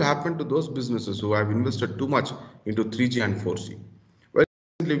 what will happen to those businesses who have invested too much into 3G and 4G? Well,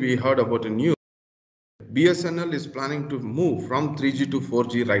 recently we heard about a news. BSNL is planning to move from 3G to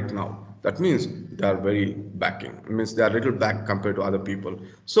 4G right now. That means they are very backing. It means they are little back compared to other people.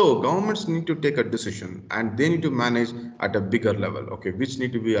 So governments need to take a decision and they need to manage at a bigger level. Okay, which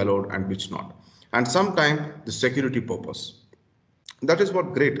need to be allowed and which not. And sometimes the security purpose. That is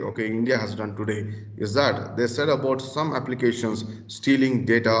what great, okay, India has done today is that they said about some applications stealing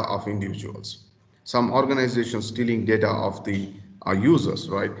data of individuals, some organizations stealing data of the users,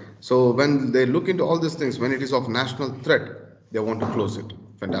 right? So when they look into all these things, when it is of national threat, they want to close it.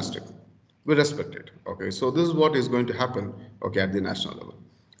 Fantastic, we respect it. Okay, so this is what is going to happen, okay, at the national level.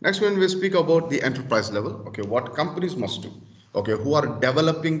 Next, when we speak about the enterprise level, okay, what companies must do, okay, who are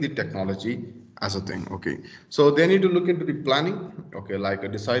developing the technology as a thing, okay, so they need to look into the planning, okay, like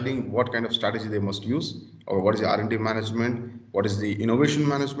deciding what kind of strategy they must use, or what is the R&D management, what is the innovation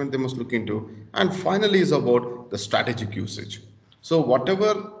management they must look into, and finally is about the strategic usage. So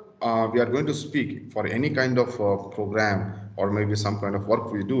whatever we are going to speak for any kind of program or maybe some kind of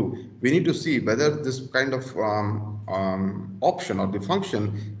work we do, we need to see whether this kind of option or the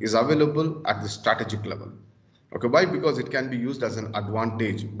function is available at the strategic level. Okay, why? Because it can be used as an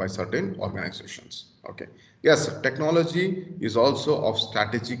advantage by certain organizations. Okay, yes, technology is also of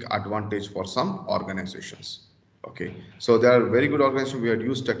strategic advantage for some organizations. Okay, so there are very good organizations who have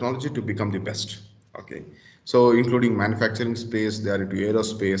used technology to become the best. Okay, so including manufacturing space, they are into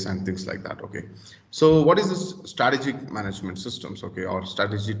aerospace and things like that. Okay, so what is this strategic management systems? Okay, or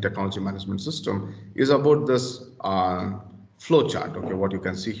strategic technology management system is about this flow chart. Okay, what you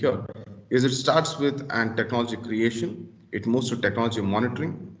can see here is it starts with an technology creation, it moves to technology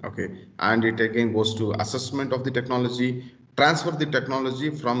monitoring, okay, and it again goes to assessment of the technology, transfer the technology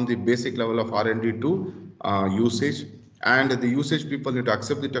from the basic level of R&D to usage, and the usage people need to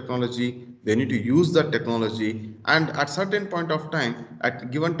accept the technology, they need to use that technology, and at certain point of time,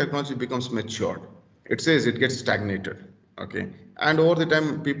 at given technology becomes matured, it says it gets stagnated, okay, and over the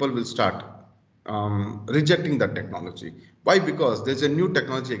time people will start rejecting that technology. Why? Because there's a new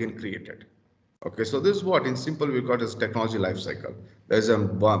technology again created. Okay, so this is what in simple we got as technology life cycle. There's a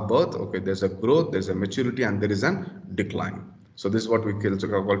birth, okay, there's a growth, there's a maturity, and there is a decline. So this is what we call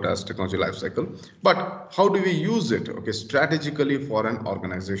it as technology life cycle. But how do we use it? Okay, strategically for an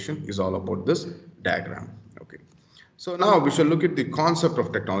organization is all about this diagram. Okay. So now we shall look at the concept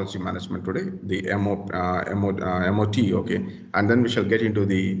of technology management today, the MOT, okay, and then we shall get into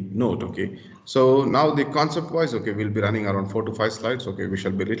the note, okay. So now the concept wise, okay, we'll be running around 4 to 5 slides, okay, we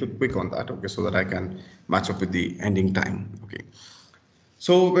shall be a little quick on that, okay, so that I can match up with the ending time, okay.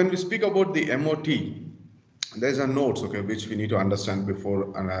 So when we speak about the MOT, there's a notes, okay, which we need to understand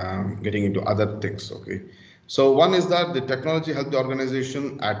before getting into other things, okay. So one is that the technology help the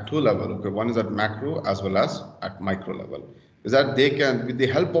organization at two level, okay. One is at macro as well as at micro level. Is that they can, with the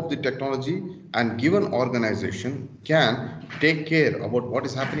help of the technology and given organization, can take care about what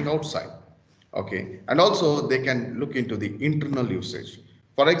is happening outside. Okay, and also they can look into the internal usage.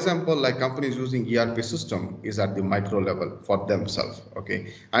 For example, like companies using ERP system is at the micro level for themselves.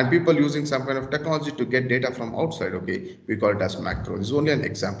 Okay, and people using some kind of technology to get data from outside. Okay, we call it as macro. This is only an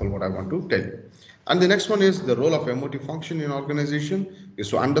example what I want to tell you. And the next one is the role of MOT function in organization is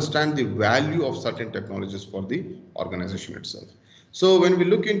to understand the value of certain technologies for the organization itself. So when we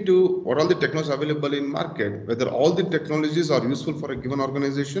look into what all the technologies available in market, whether all the technologies are useful for a given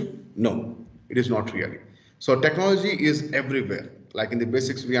organization, no, it is not really. So technology is everywhere. Like in the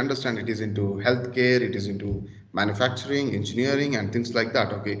basics, we understand it is into healthcare, it is into manufacturing, engineering, and things like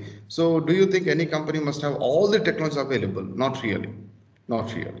that. Okay. So do you think any company must have all the technologies available? Not really.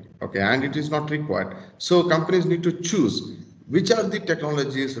 Not really. Okay. And it is not required. So companies need to choose which are the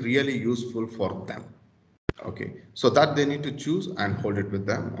technologies really useful for them. Okay, so that they need to choose and hold it with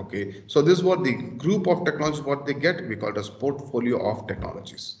them. Okay, so this is what the group of technologies what they get, we call it as portfolio of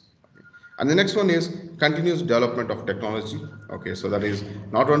technologies. Okay. And the next one is continuous development of technology. Okay, so that is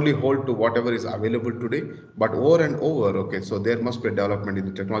not only hold to whatever is available today, but over and over. Okay, so there must be a development in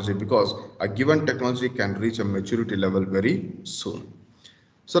the technology because a given technology can reach a maturity level very soon.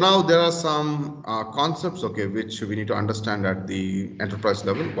 So now there are some concepts, okay, which we need to understand at the enterprise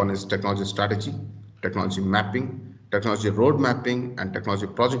level. One is technology strategy, technology mapping, technology road mapping, and technology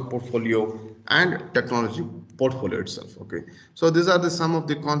project portfolio, and technology portfolio itself. Okay, so these are the some of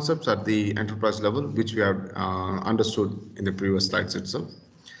the concepts at the enterprise level which we have understood in the previous slides itself.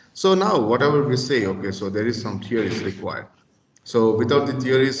 So now whatever we say, okay, so there is some theories required. So without the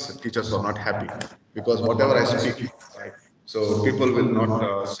theories, teachers are not happy because whatever I speak, right? So people will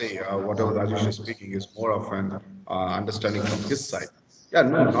not say whatever Rajesh is speaking is more of an understanding from his side. Yeah,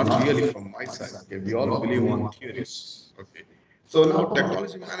 no, not really from my side. Okay, we all believe on theories. Okay, so now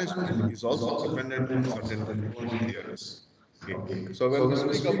technology management is also dependent on certain proven theories. Okay, so when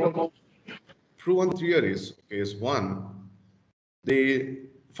we speak about proven theories, okay, is one the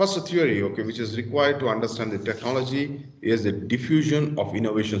first theory, okay, which is required to understand the technology is the diffusion of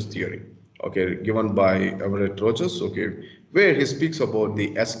innovations theory, okay, given by Everett Rogers, okay, where he speaks about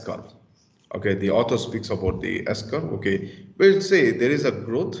the S curve. Okay, the author speaks about the S curve, okay, where it say there is a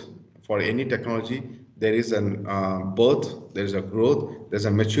growth for any technology, there is an birth, there is a growth, there's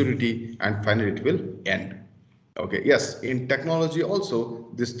a maturity, and finally it will end. Okay, yes, in technology also,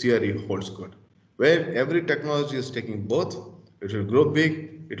 this theory holds good. Where every technology is taking birth, it will grow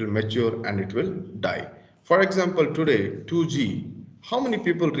big, it will mature, and it will die. For example, today, 2G, how many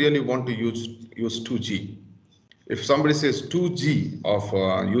people really want to use 2G? If somebody says 2G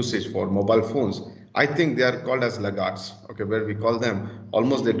of usage for mobile phones, I think they are called as laggards, okay, where we call them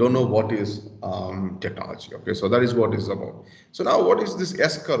almost they don't know what is technology, okay, so that is what it's about. So now what is this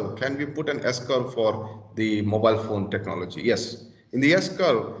S curve? Can we put an S curve for the mobile phone technology? Yes. In the S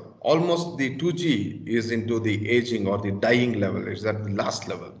curve, almost the 2G is into the aging or the dying level. It's at the last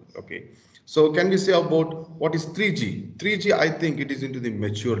level. Okay. So can we say about what is 3G? 3G, I think it is into the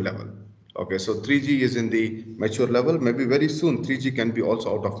mature level. Okay, so 3G is in the mature level. Maybe very soon 3G can be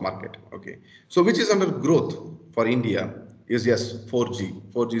also out of market. Okay, so which is under growth for India is yes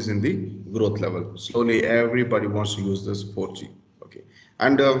 4G. 4G is in the growth level. Slowly everybody wants to use this 4G. Okay,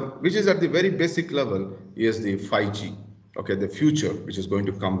 and which is at the very basic level is the 5G. Okay, the future which is going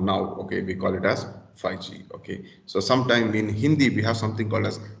to come now. Okay, we call it as 5G. Okay, so sometime in Hindi we have something called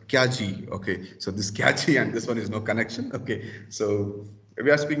as kya. Okay, so this kya and this one is no connection. Okay, so we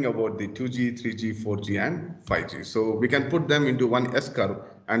are speaking about the 2G, 3G, 4G and 5G. So we can put them into one S curve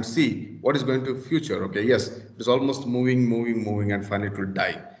and see what is going to future. Okay, yes, it is almost moving and finally it will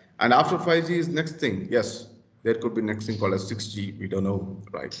die. And after 5G is next thing. Yes, there could be next thing called as 6G. We don't know,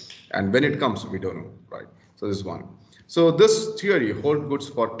 right? And when it comes, we don't know, right? So this is one. So this theory holds good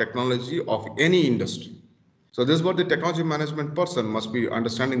for technology of any industry. So this is what the technology management person must be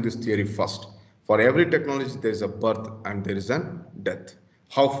understanding this theory first. For every technology, there is a birth and there is a death.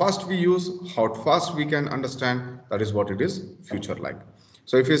 How fast we use, how fast we can understand, that is what it is future like.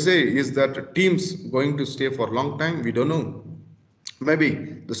 So if you say, is that teams going to stay for a long time? We don't know. Maybe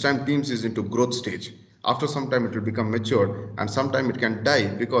this time teams is into growth stage. After some time it will become matured and sometime it can die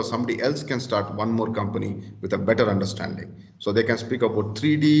because somebody else can start one more company with a better understanding. So they can speak about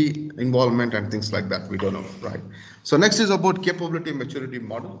 3D involvement and things like that. We don't know, right? So next is about capability maturity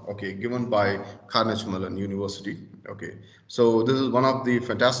model, okay, given by Carnegie Mellon University. Okay, so this is one of the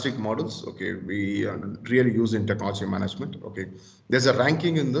fantastic models. Okay, we really use in technology management. Okay, there's a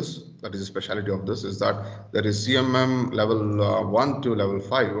ranking in this. That is a specialty of this is that there is CMM level 1 to level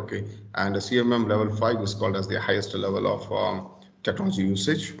 5. Okay, and a CMM level 5 is called as the highest level of technology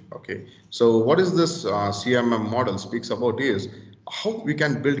usage. Okay, so what is this CMM model speaks about is how we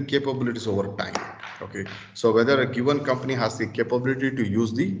can build capabilities over time. Okay, so whether a given company has the capability to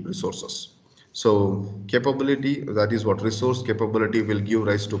use the resources. So capability, that is what resource capability will give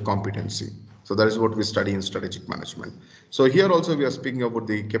rise to competency. So that is what we study in strategic management. So here also we are speaking about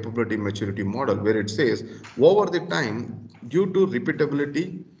the capability maturity model where it says over the time due to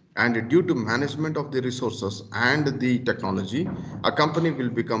repeatability and due to management of the resources and the technology, a company will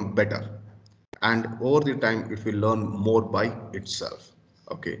become better and over the time it will learn more by itself.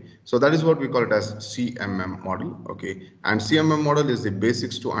 Okay, so that is what we call it as CMM model. Okay, and CMM model is the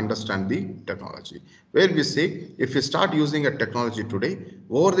basics to understand the technology, where we say if we start using a technology today,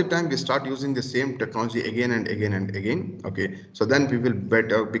 over the time we start using the same technology again and again and again. Okay, so then we will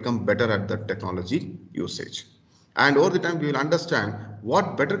become better at the technology usage, and over the time we will understand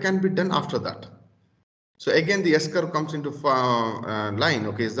what better can be done after that. So again, the S curve comes into line.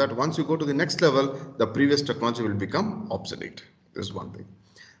 Okay, is that once you go to the next level, the previous technology will become obsolete. This is one thing.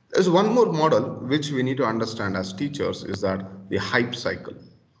 There's one more model which we need to understand as teachers is that the hype cycle.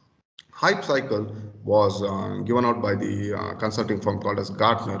 Hype cycle was given out by the consulting firm called as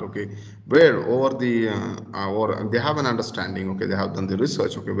Gartner. Okay, where over the or they have an understanding. Okay, they have done the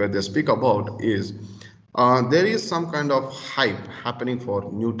research. Okay, where they speak about is there is some kind of hype happening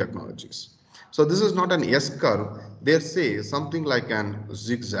for new technologies. So this is not an S curve. They say something like an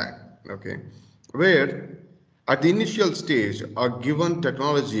zigzag. Okay, where at the initial stage, a given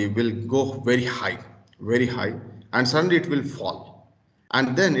technology will go very high, and suddenly it will fall,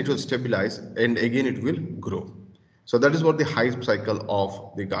 and then it will stabilize, and again it will grow. So that is what the hype cycle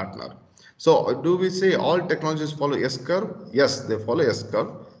of the Gartner. So do we say all technologies follow S curve? Yes, they follow S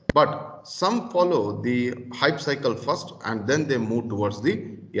curve, but some follow the hype cycle first, and then they move towards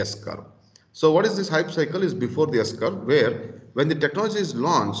the S curve. So what is this hype cycle is before the S curve, where when the technology is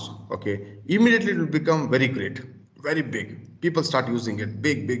launched, okay, immediately it will become very great, very big. People start using it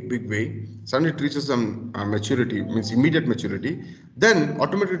big way. Suddenly it reaches some maturity, means immediate maturity. Then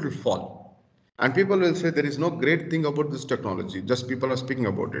automatically it will fall. And people will say there is no great thing about this technology, just people are speaking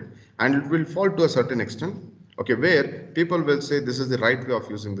about it. And it will fall to a certain extent, okay, where people will say this is the right way of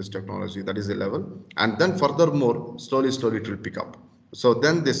using this technology, that is the level. And then furthermore, slowly it will pick up. So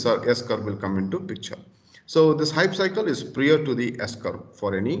then this S curve will come into picture. So this hype cycle is prior to the S curve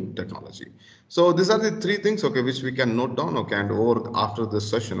for any technology. So these are the three things, okay, which we can note down, okay, and over after this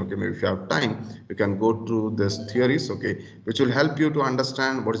session, okay, maybe if you have time, you can go through these theories, okay, which will help you to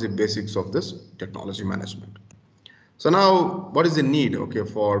understand what is the basics of this technology management. So now, what is the need, okay,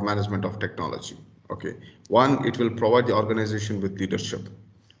 for management of technology? Okay, one, it will provide the organization with leadership.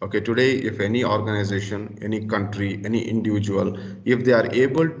 Okay, today, if any organization, any country, any individual, if they are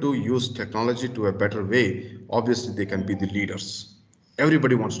able to use technology to a better way, obviously they can be the leaders.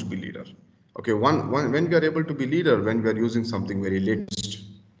 Everybody wants to be leader. Okay, when we are able to be leader, when we are using something very latest.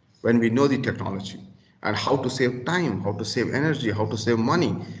 when we know the technology and how to save time, how to save energy, how to save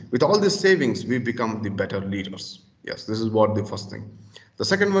money. With all these savings, we become the better leaders. Yes, this is what the first thing. The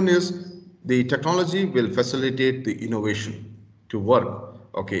second one is the technology will facilitate the innovation to work.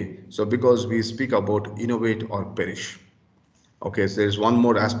 Okay, so because we speak about innovate or perish. Okay, so there is one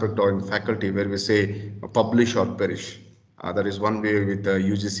more aspect in faculty where we say publish or perish. That is one way with the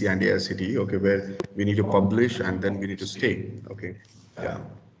UGC and AICTE, okay, where we need to publish and then we need to stay. Okay, yeah.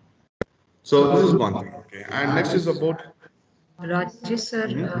 So this is one thing. Okay, and next is about. Rajesh sir,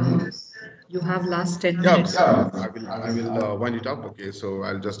 you have last 10 Yeah, minutes. I will wind it up. Okay, so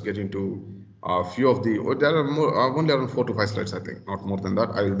I'll just get into a few of the. Oh, there are more, only around 4 to 5 slides, I think, not more than that.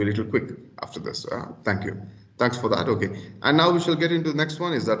 I will be a little quick after this. Thank you. Thanks for that. Okay, and now we shall get into the next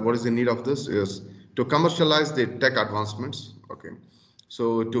one. Is that what is the need of this? Is to commercialize the tech advancements. Okay,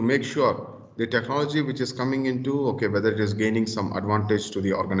 so to make sure the technology which is coming into, okay, whether it is gaining some advantage to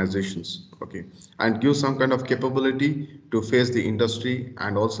the organizations, okay, and give some kind of capability to face the industry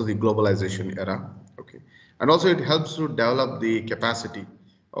and also the globalization era, okay, and also it helps to develop the capacity,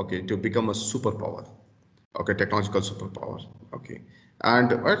 okay, to become a superpower, okay, technological superpower, okay,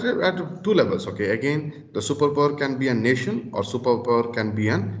 and at two levels, okay, again the superpower can be a nation or superpower can be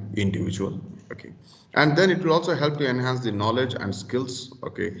an individual, okay, and then it will also help to enhance the knowledge and skills,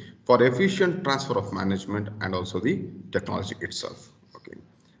 okay, for efficient transfer of management and also the technology itself, okay.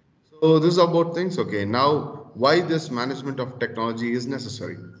 So this is about things. Okay, now why this management of technology is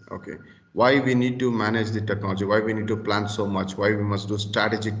necessary? Okay, why we need to manage the technology? Why we need to plan so much? Why we must do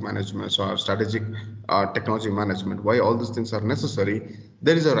strategic management or strategic technology management? Why all these things are necessary?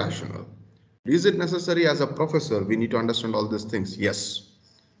 There is a rationale. Is it necessary as a professor? We need to understand all these things. Yes,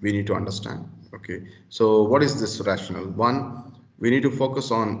 we need to understand. Okay, so what is this rationale? One, we need to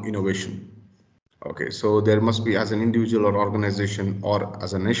focus on innovation. Okay, so there must be, as an individual or organization or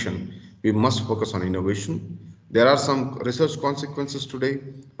as a nation, we must focus on innovation. There are some research consequences today.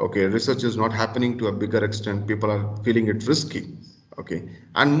 Okay, research is not happening to a bigger extent. People are feeling it risky. Okay,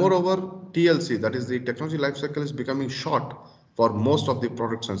 and moreover, TLC, that is the technology life cycle, is becoming short for most of the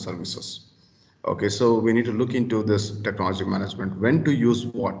products and services. Okay, so we need to look into this technology management, when to use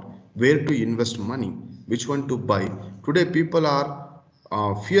what, where to invest money, which one to buy. Today, people are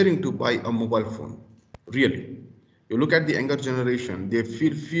fearing to buy a mobile phone. Really. You look at the younger generation, they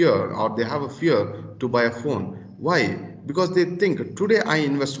feel fear or they have a fear to buy a phone. Why? Because they think today I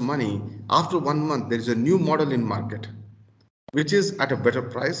invest money, after 1 month there is a new model in market which is at a better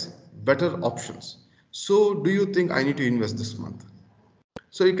price, better options. So do you think I need to invest this month?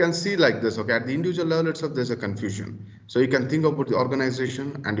 So you can see like this, okay, at the individual level itself, there's a confusion. So you can think about the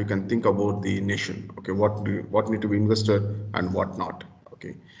organization and you can think about the nation, okay, what need to be invested and what not,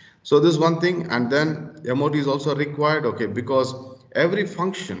 okay. So this is one thing, and then MOT is also required, okay, because every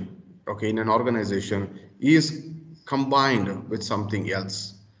function, okay, in an organization is combined with something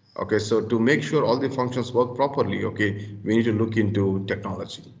else. Okay, so to make sure all the functions work properly, okay, we need to look into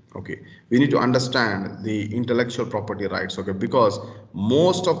technology. Okay, we need to understand the intellectual property rights. Okay, because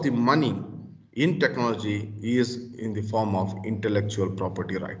most of the money in technology is in the form of intellectual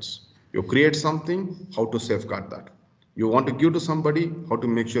property rights. You create something, how to safeguard that. You want to give to somebody, how to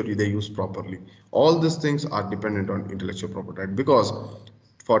make sure they use properly. All these things are dependent on intellectual property right? Because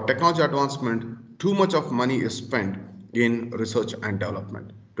for technology advancement, too much of money is spent in research and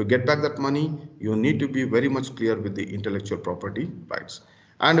development. To get back that money, you need to be very much clear with the intellectual property rights.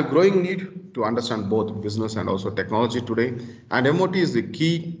 And a growing need to understand both business and also technology today. And MOT is the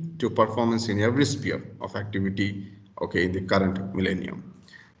key to performance in every sphere of activity, okay, in the current millennium.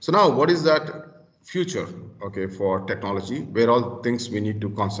 So now what is that future, okay, for technology, where all things we need to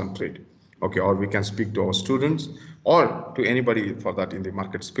concentrate, okay, or we can speak to our students or to anybody for that in the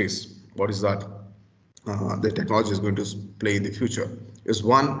market space. What is that? The technology is going to play in the future is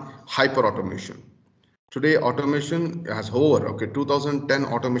one, hyper automation. Today automation has hover, okay, 2010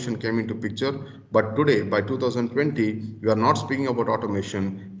 automation came into picture, but today by 2020 we are not speaking about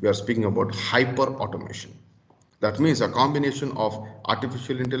automation, we are speaking about hyper automation. That means a combination of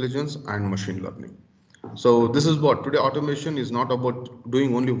artificial intelligence and machine learning. So this is what today automation is not about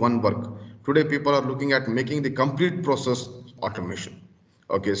doing only one work. Today people are looking at making the complete process automation.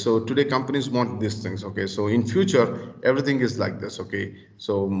 Okay, so today companies want these things. Okay, so in future everything is like this. Okay,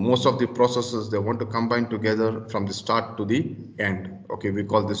 so most of the processes they want to combine together from the start to the end. Okay, we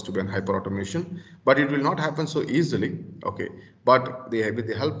call this to be an hyper automation, but it will not happen so easily. Okay, but with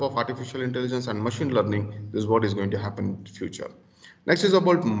the help of artificial intelligence and machine learning, this is what is going to happen in future. Next is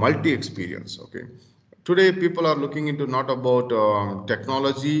about multi experience. Okay, today people are looking into not about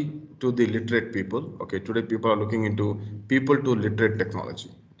technology to the literate people. Okay, today people are looking into people to literate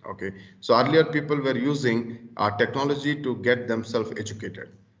technology. Okay, so earlier people were using technology to get themselves educated,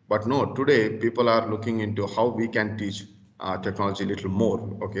 but no, today people are looking into how we can teach technology a little more.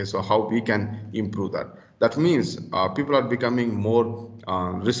 Okay, so how we can improve that. That means people are becoming more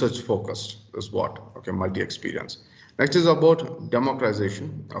research focused. Is what? Okay, multi experience. Next is about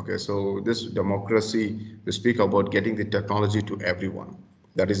democratization. Okay, so this democracy, we speak about getting the technology to everyone.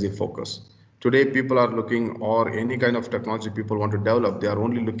 That is the focus. Today, people are looking, or any kind of technology people want to develop, they are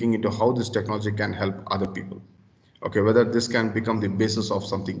only looking into how this technology can help other people. Okay, whether this can become the basis of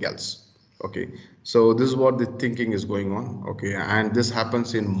something else. Okay, so this is what the thinking is going on. Okay, and this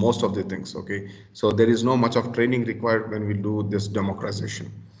happens in most of the things. Okay, so there is no much of training required when we do this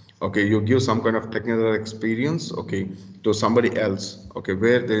democratization. Okay, you give some kind of technical experience, okay, to somebody else, okay,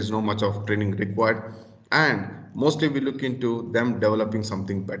 where there is no much of training required, and mostly we look into them developing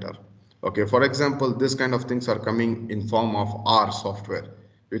something better. Okay, for example, this kind of things are coming in form of R software.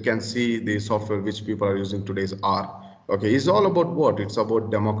 You can see the software which people are using today is R. Okay, it's all about what? It's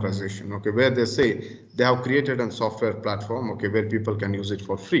about democratization. Okay, where they say they have created a software platform, okay, where people can use it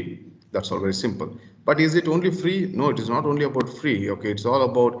for free. That's all very simple. But is it only free? No, it is not only about free. Okay, it's all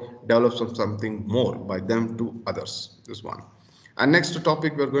about develop something more by them to others. This one. And next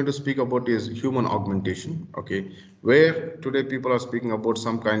topic we're going to speak about is human augmentation. Okay, where today people are speaking about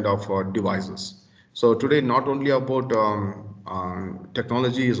some kind of devices. So today not only about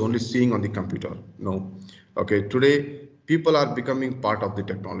technology is only seeing on the computer. No. Okay, today people are becoming part of the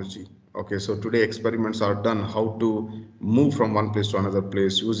technology. Okay, so today experiments are done how to move from one place to another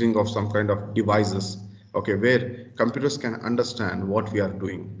place using of some kind of devices. Okay, where computers can understand what we are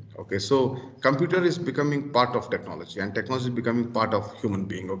doing. Okay, so computer is becoming part of technology and technology is becoming part of human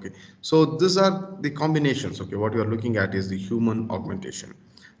being. Okay, so these are the combinations. Okay, what you are looking at is the human augmentation.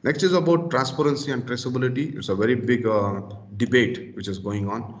 Next is about transparency and traceability. It's a very big debate which is going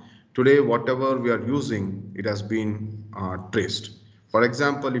on. Today, whatever we are using, it has been traced. For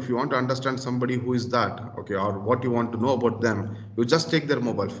example, if you want to understand somebody who is that, okay, or what you want to know about them, you just take their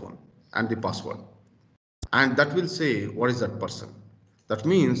mobile phone and the password, and that will say what is that person. That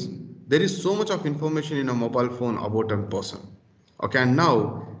means there is so much of information in a mobile phone about a person. Okay, and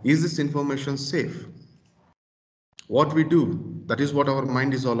now is this information safe? What we do, that is what our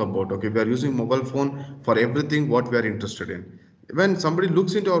mind is all about. Okay, we are using mobile phone for everything what we are interested in. When somebody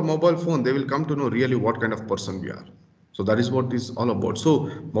looks into our mobile phone, they will come to know really what kind of person we are. So that is what is all about. So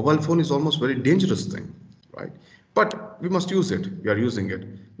mobile phone is almost very dangerous thing, right? But we must use it. We are using it.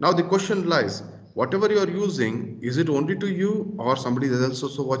 Now the question lies, whatever you are using, is it only to you or somebody else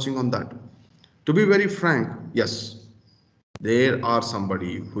also watching on that? To be very frank, yes, there are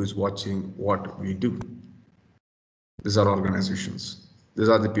somebody who is watching what we do. These are organizations. These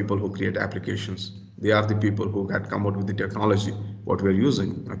are the people who create applications. They are the people who had come out with the technology, what we're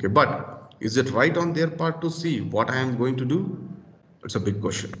using. Okay, but is it right on their part to see what I am going to do? It's a big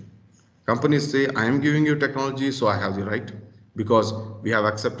question. Companies say, I am giving you technology, so I have the right because we have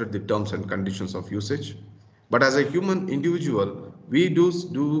accepted the terms and conditions of usage. But as a human individual, we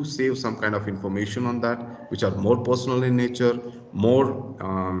do save some kind of information on that, which are more personal in nature, more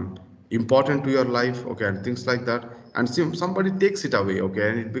important to your life, okay, and things like that. And somebody takes it away, okay,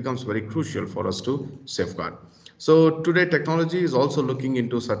 and it becomes very crucial for us to safeguard. So today, technology is also looking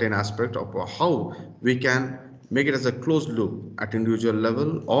into certain aspect of how we can make it as a closed loop at individual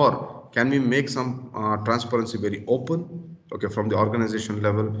level, or can we make some transparency very open, okay, from the organization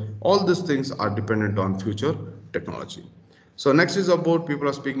level. All these things are dependent on future technology. So next is about people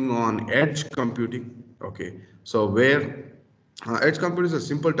are speaking on edge computing. Okay, so where edge computing is a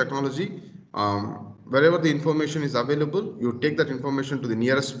simple technology. Wherever the information is available, you take that information to the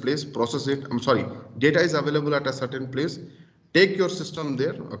nearest place, process it. I'm sorry, data is available at a certain place. Take your system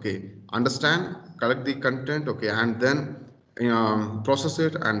there, okay, understand, collect the content, okay, and then process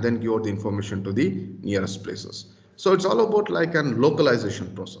it and then give out the information to the nearest places. So it's all about like an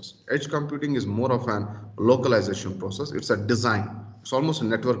localization process. Edge computing is more of an localization process. It's a design. It's almost a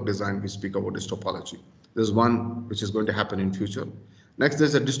network design. We speak about this topology. There's one which is going to happen in future. Next,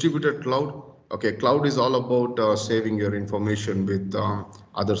 there's a distributed cloud. Okay, cloud is all about saving your information with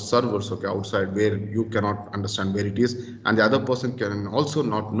other servers, okay, outside where you cannot understand where it is, and the other person can also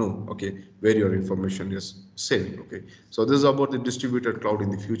not know, okay, where your information is saving. Okay, so this is about the distributed cloud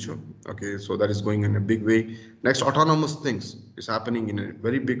in the future. Okay, so that is going in a big way. Next, autonomous things is happening in a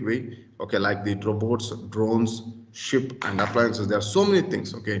very big way. Okay, like the robots, drones, ship, and appliances. There are so many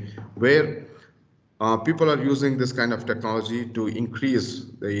things. Okay, where people are using this kind of technology to increase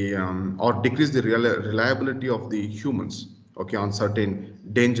the or decrease the reliability of the humans, okay, on certain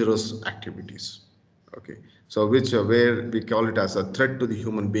dangerous activities. Okay, So which where we call it as a threat to the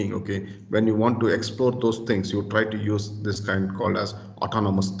human being. Okay, when you want to explore those things, you try to use this kind called as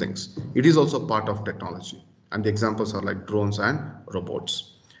autonomous things. It is also part of technology, and the examples are like drones and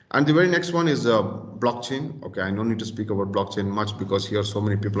robots. And the very next one is blockchain. Okay, I don't need to speak about blockchain much because here so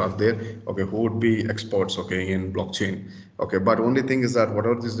many people are there. Okay, who would be experts? Okay, in blockchain. Okay, but only thing is that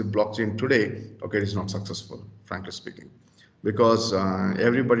whatever is the blockchain today, okay, it is not successful, frankly speaking, because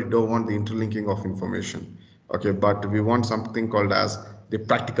everybody don't want the interlinking of information. Okay, but we want something called as the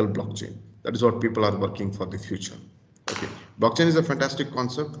practical blockchain. That is what people are working for the future. Okay, blockchain is a fantastic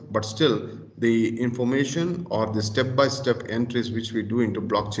concept, but still the information or the step-by-step entries which we do into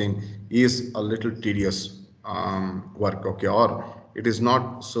blockchain is a little tedious work. Okay, or it is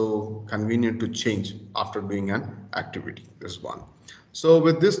not so convenient to change after doing an activity. This is one. So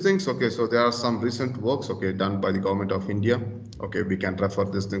with these things, okay, so there are some recent works, okay, done by the government of India. Okay, we can refer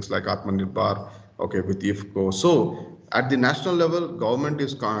these things like Atmanirbhar, okay, with IFCO. So at the national level, government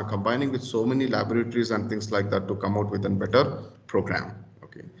is combining with so many laboratories and things like that to come out with a better program.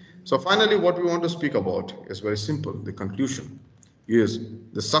 Okay. So finally, what we want to speak about is very simple. The conclusion is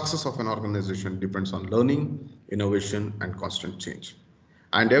the success of an organization depends on learning, innovation, and constant change.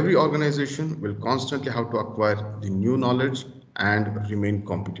 And every organization will constantly have to acquire the new knowledge and remain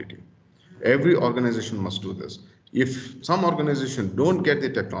competitive. Every organization must do this. If some organization don't get the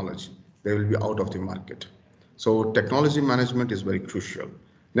technology, they will be out of the market. So technology management is very crucial.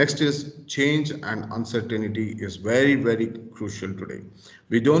 Next is change and uncertainty is very, very crucial today.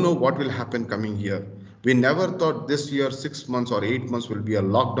 We don't know what will happen coming year. We never thought this year, 6 months or 8 months will be a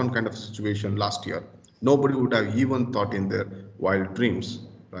lockdown kind of situation last year. Nobody would have even thought in their wild dreams,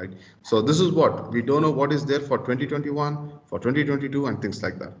 right? So this is what we don't know what is there for 2021, for 2022, and things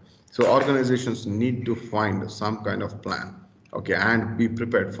like that. So organizations need to find some kind of plan, okay, and be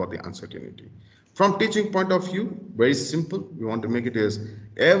prepared for the uncertainty. From teaching point of view, very simple. We want to make it is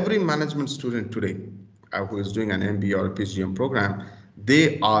every management student today who is doing an MBA or a PGM program,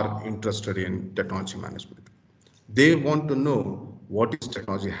 they are interested in technology management. They want to know what is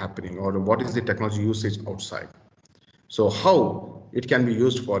technology happening or what is the technology usage outside. So how it can be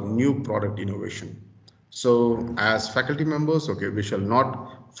used for new product innovation. So as faculty members, okay, we shall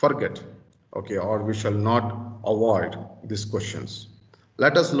not forget, okay, or we shall not avoid these questions.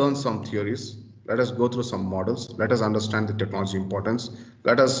 Let us learn some theories. Let us go through some models. Let us understand the technology importance.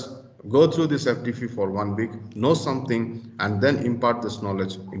 Let us go through this FDP for 1 week, know something, and then impart this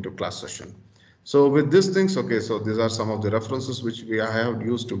knowledge into class session. So with these things, okay, so these are some of the references which I have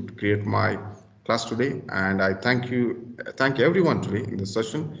used to create my class today, and I thank everyone today in this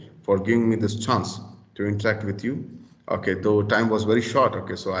session for giving me this chance to interact with you. Okay, though time was very short,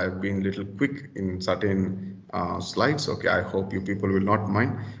 okay, so I have been little quick in certain slides. Okay, I hope you people will not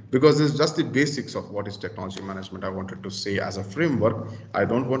mind because it's just the basics of what is technology management I wanted to say as a framework. I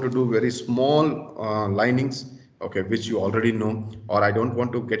don't want to do very small linings, okay, which you already know, or I don't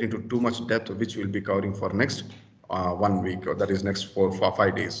want to get into too much depth, which we'll be covering for next 1 week, or that is next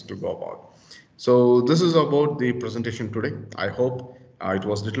 5 days to go about. So this is about the presentation today. I hope it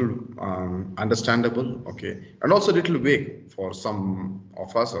was little understandable, okay, and also little vague for some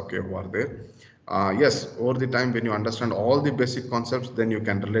of us, okay, who are there. Yes, over the time when you understand all the basic concepts, then you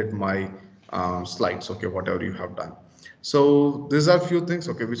can relate my slides, okay, whatever you have done. So these are few things,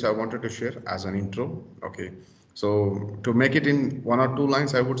 okay, which I wanted to share as an intro, okay. So to make it in 1 or 2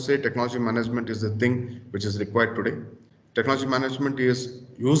 lines, I would say technology management is the thing which is required today. Technology management is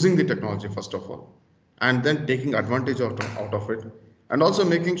using the technology first of all, and then taking advantage out of it, and also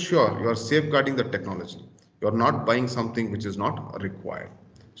making sure you are safeguarding the technology. You are not buying something which is not required.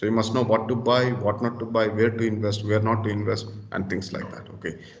 So you must know what to buy, what not to buy, where to invest, where not to invest, and things like that.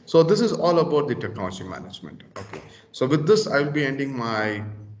 Okay. So this is all about the technology management. Okay. So with this, I will be ending my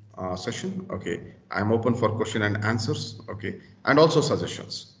session. Okay. I'm open for question and answers. Okay. And also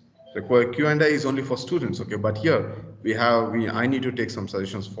suggestions. The Q&A is only for students, okay, but here I need to take some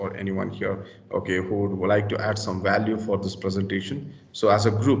suggestions for anyone here, okay, who would like to add some value for this presentation. So as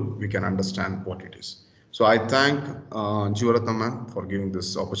a group, we can understand what it is. So I thank Jivaratna ma'am for giving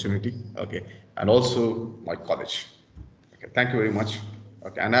this opportunity, okay, and also my college. Okay, thank you very much.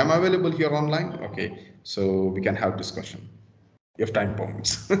 Okay, and I'm available here online, okay, so we can have discussion if time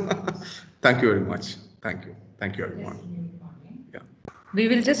permits. Thank you very much. Thank you. Thank you, everyone. Yeah. We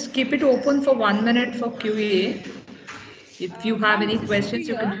will just keep it open for 1 minute for QA. If you have Ma'am, any this is Shruti questions,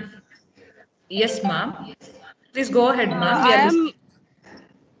 you here. can. Yes, ma'am. Please go ahead, ma'am. We I are am, listening.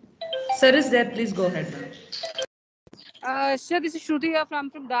 Sir is there. Please go ahead. sir, this is Shruti here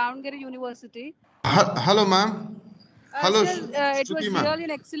from Davangere University. Hello, ma'am. Hello, Sir, it Shruti was ma'am. really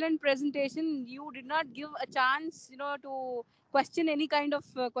an excellent presentation. You did not give a chance, to question any kind of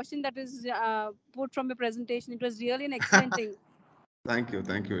question that is put from your presentation. It was really an excellent thing. Thank you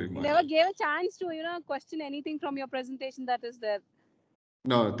very You much. never gave a chance to, question anything from your presentation that is there.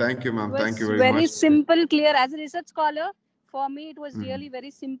 No, thank you, It ma'am. Thank you was very very much. simple, clear. As a research scholar, for me, it was Mhm. really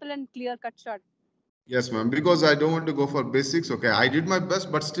very simple and clear cut short. Yes, ma'am, because I don't want to go for basics. Okay, I did my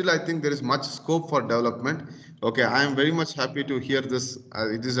best, but still, I think there is much scope for development. Okay, I am very much happy to hear this.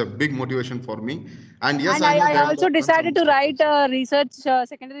 It is a big motivation for me. And yes, And I know I they have also done some decided to mistake write also. a research,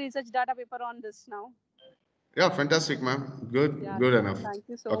 secondary research data paper on this now. Yeah, fantastic, ma'am. Good, Yeah, good sir. enough. Thank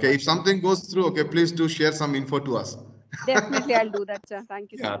you so Okay, much, if sir. something goes through, okay, please do share some info to us. Definitely, I'll do that, sir.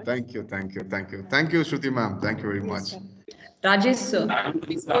 Thank you so Yeah, much. thank you, Shruti, ma'am. Thank you very Yes, much. sir. Rajesh, sir,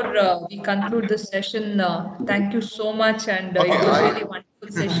 before we conclude this session, thank you so much, and Okay, it was really a wonderful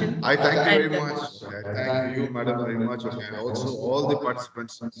session. I thank you very And much. Okay, I thank you, madam, very much. Okay, and also all the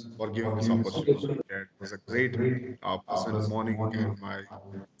participants for giving this opportunity. Okay, it was a great, pleasant morning and my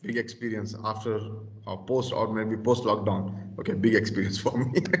big experience after post or maybe post lockdown. Okay, big experience for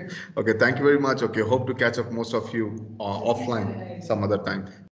me. Okay, thank you very much. Okay, hope to catch up most of you offline some other time.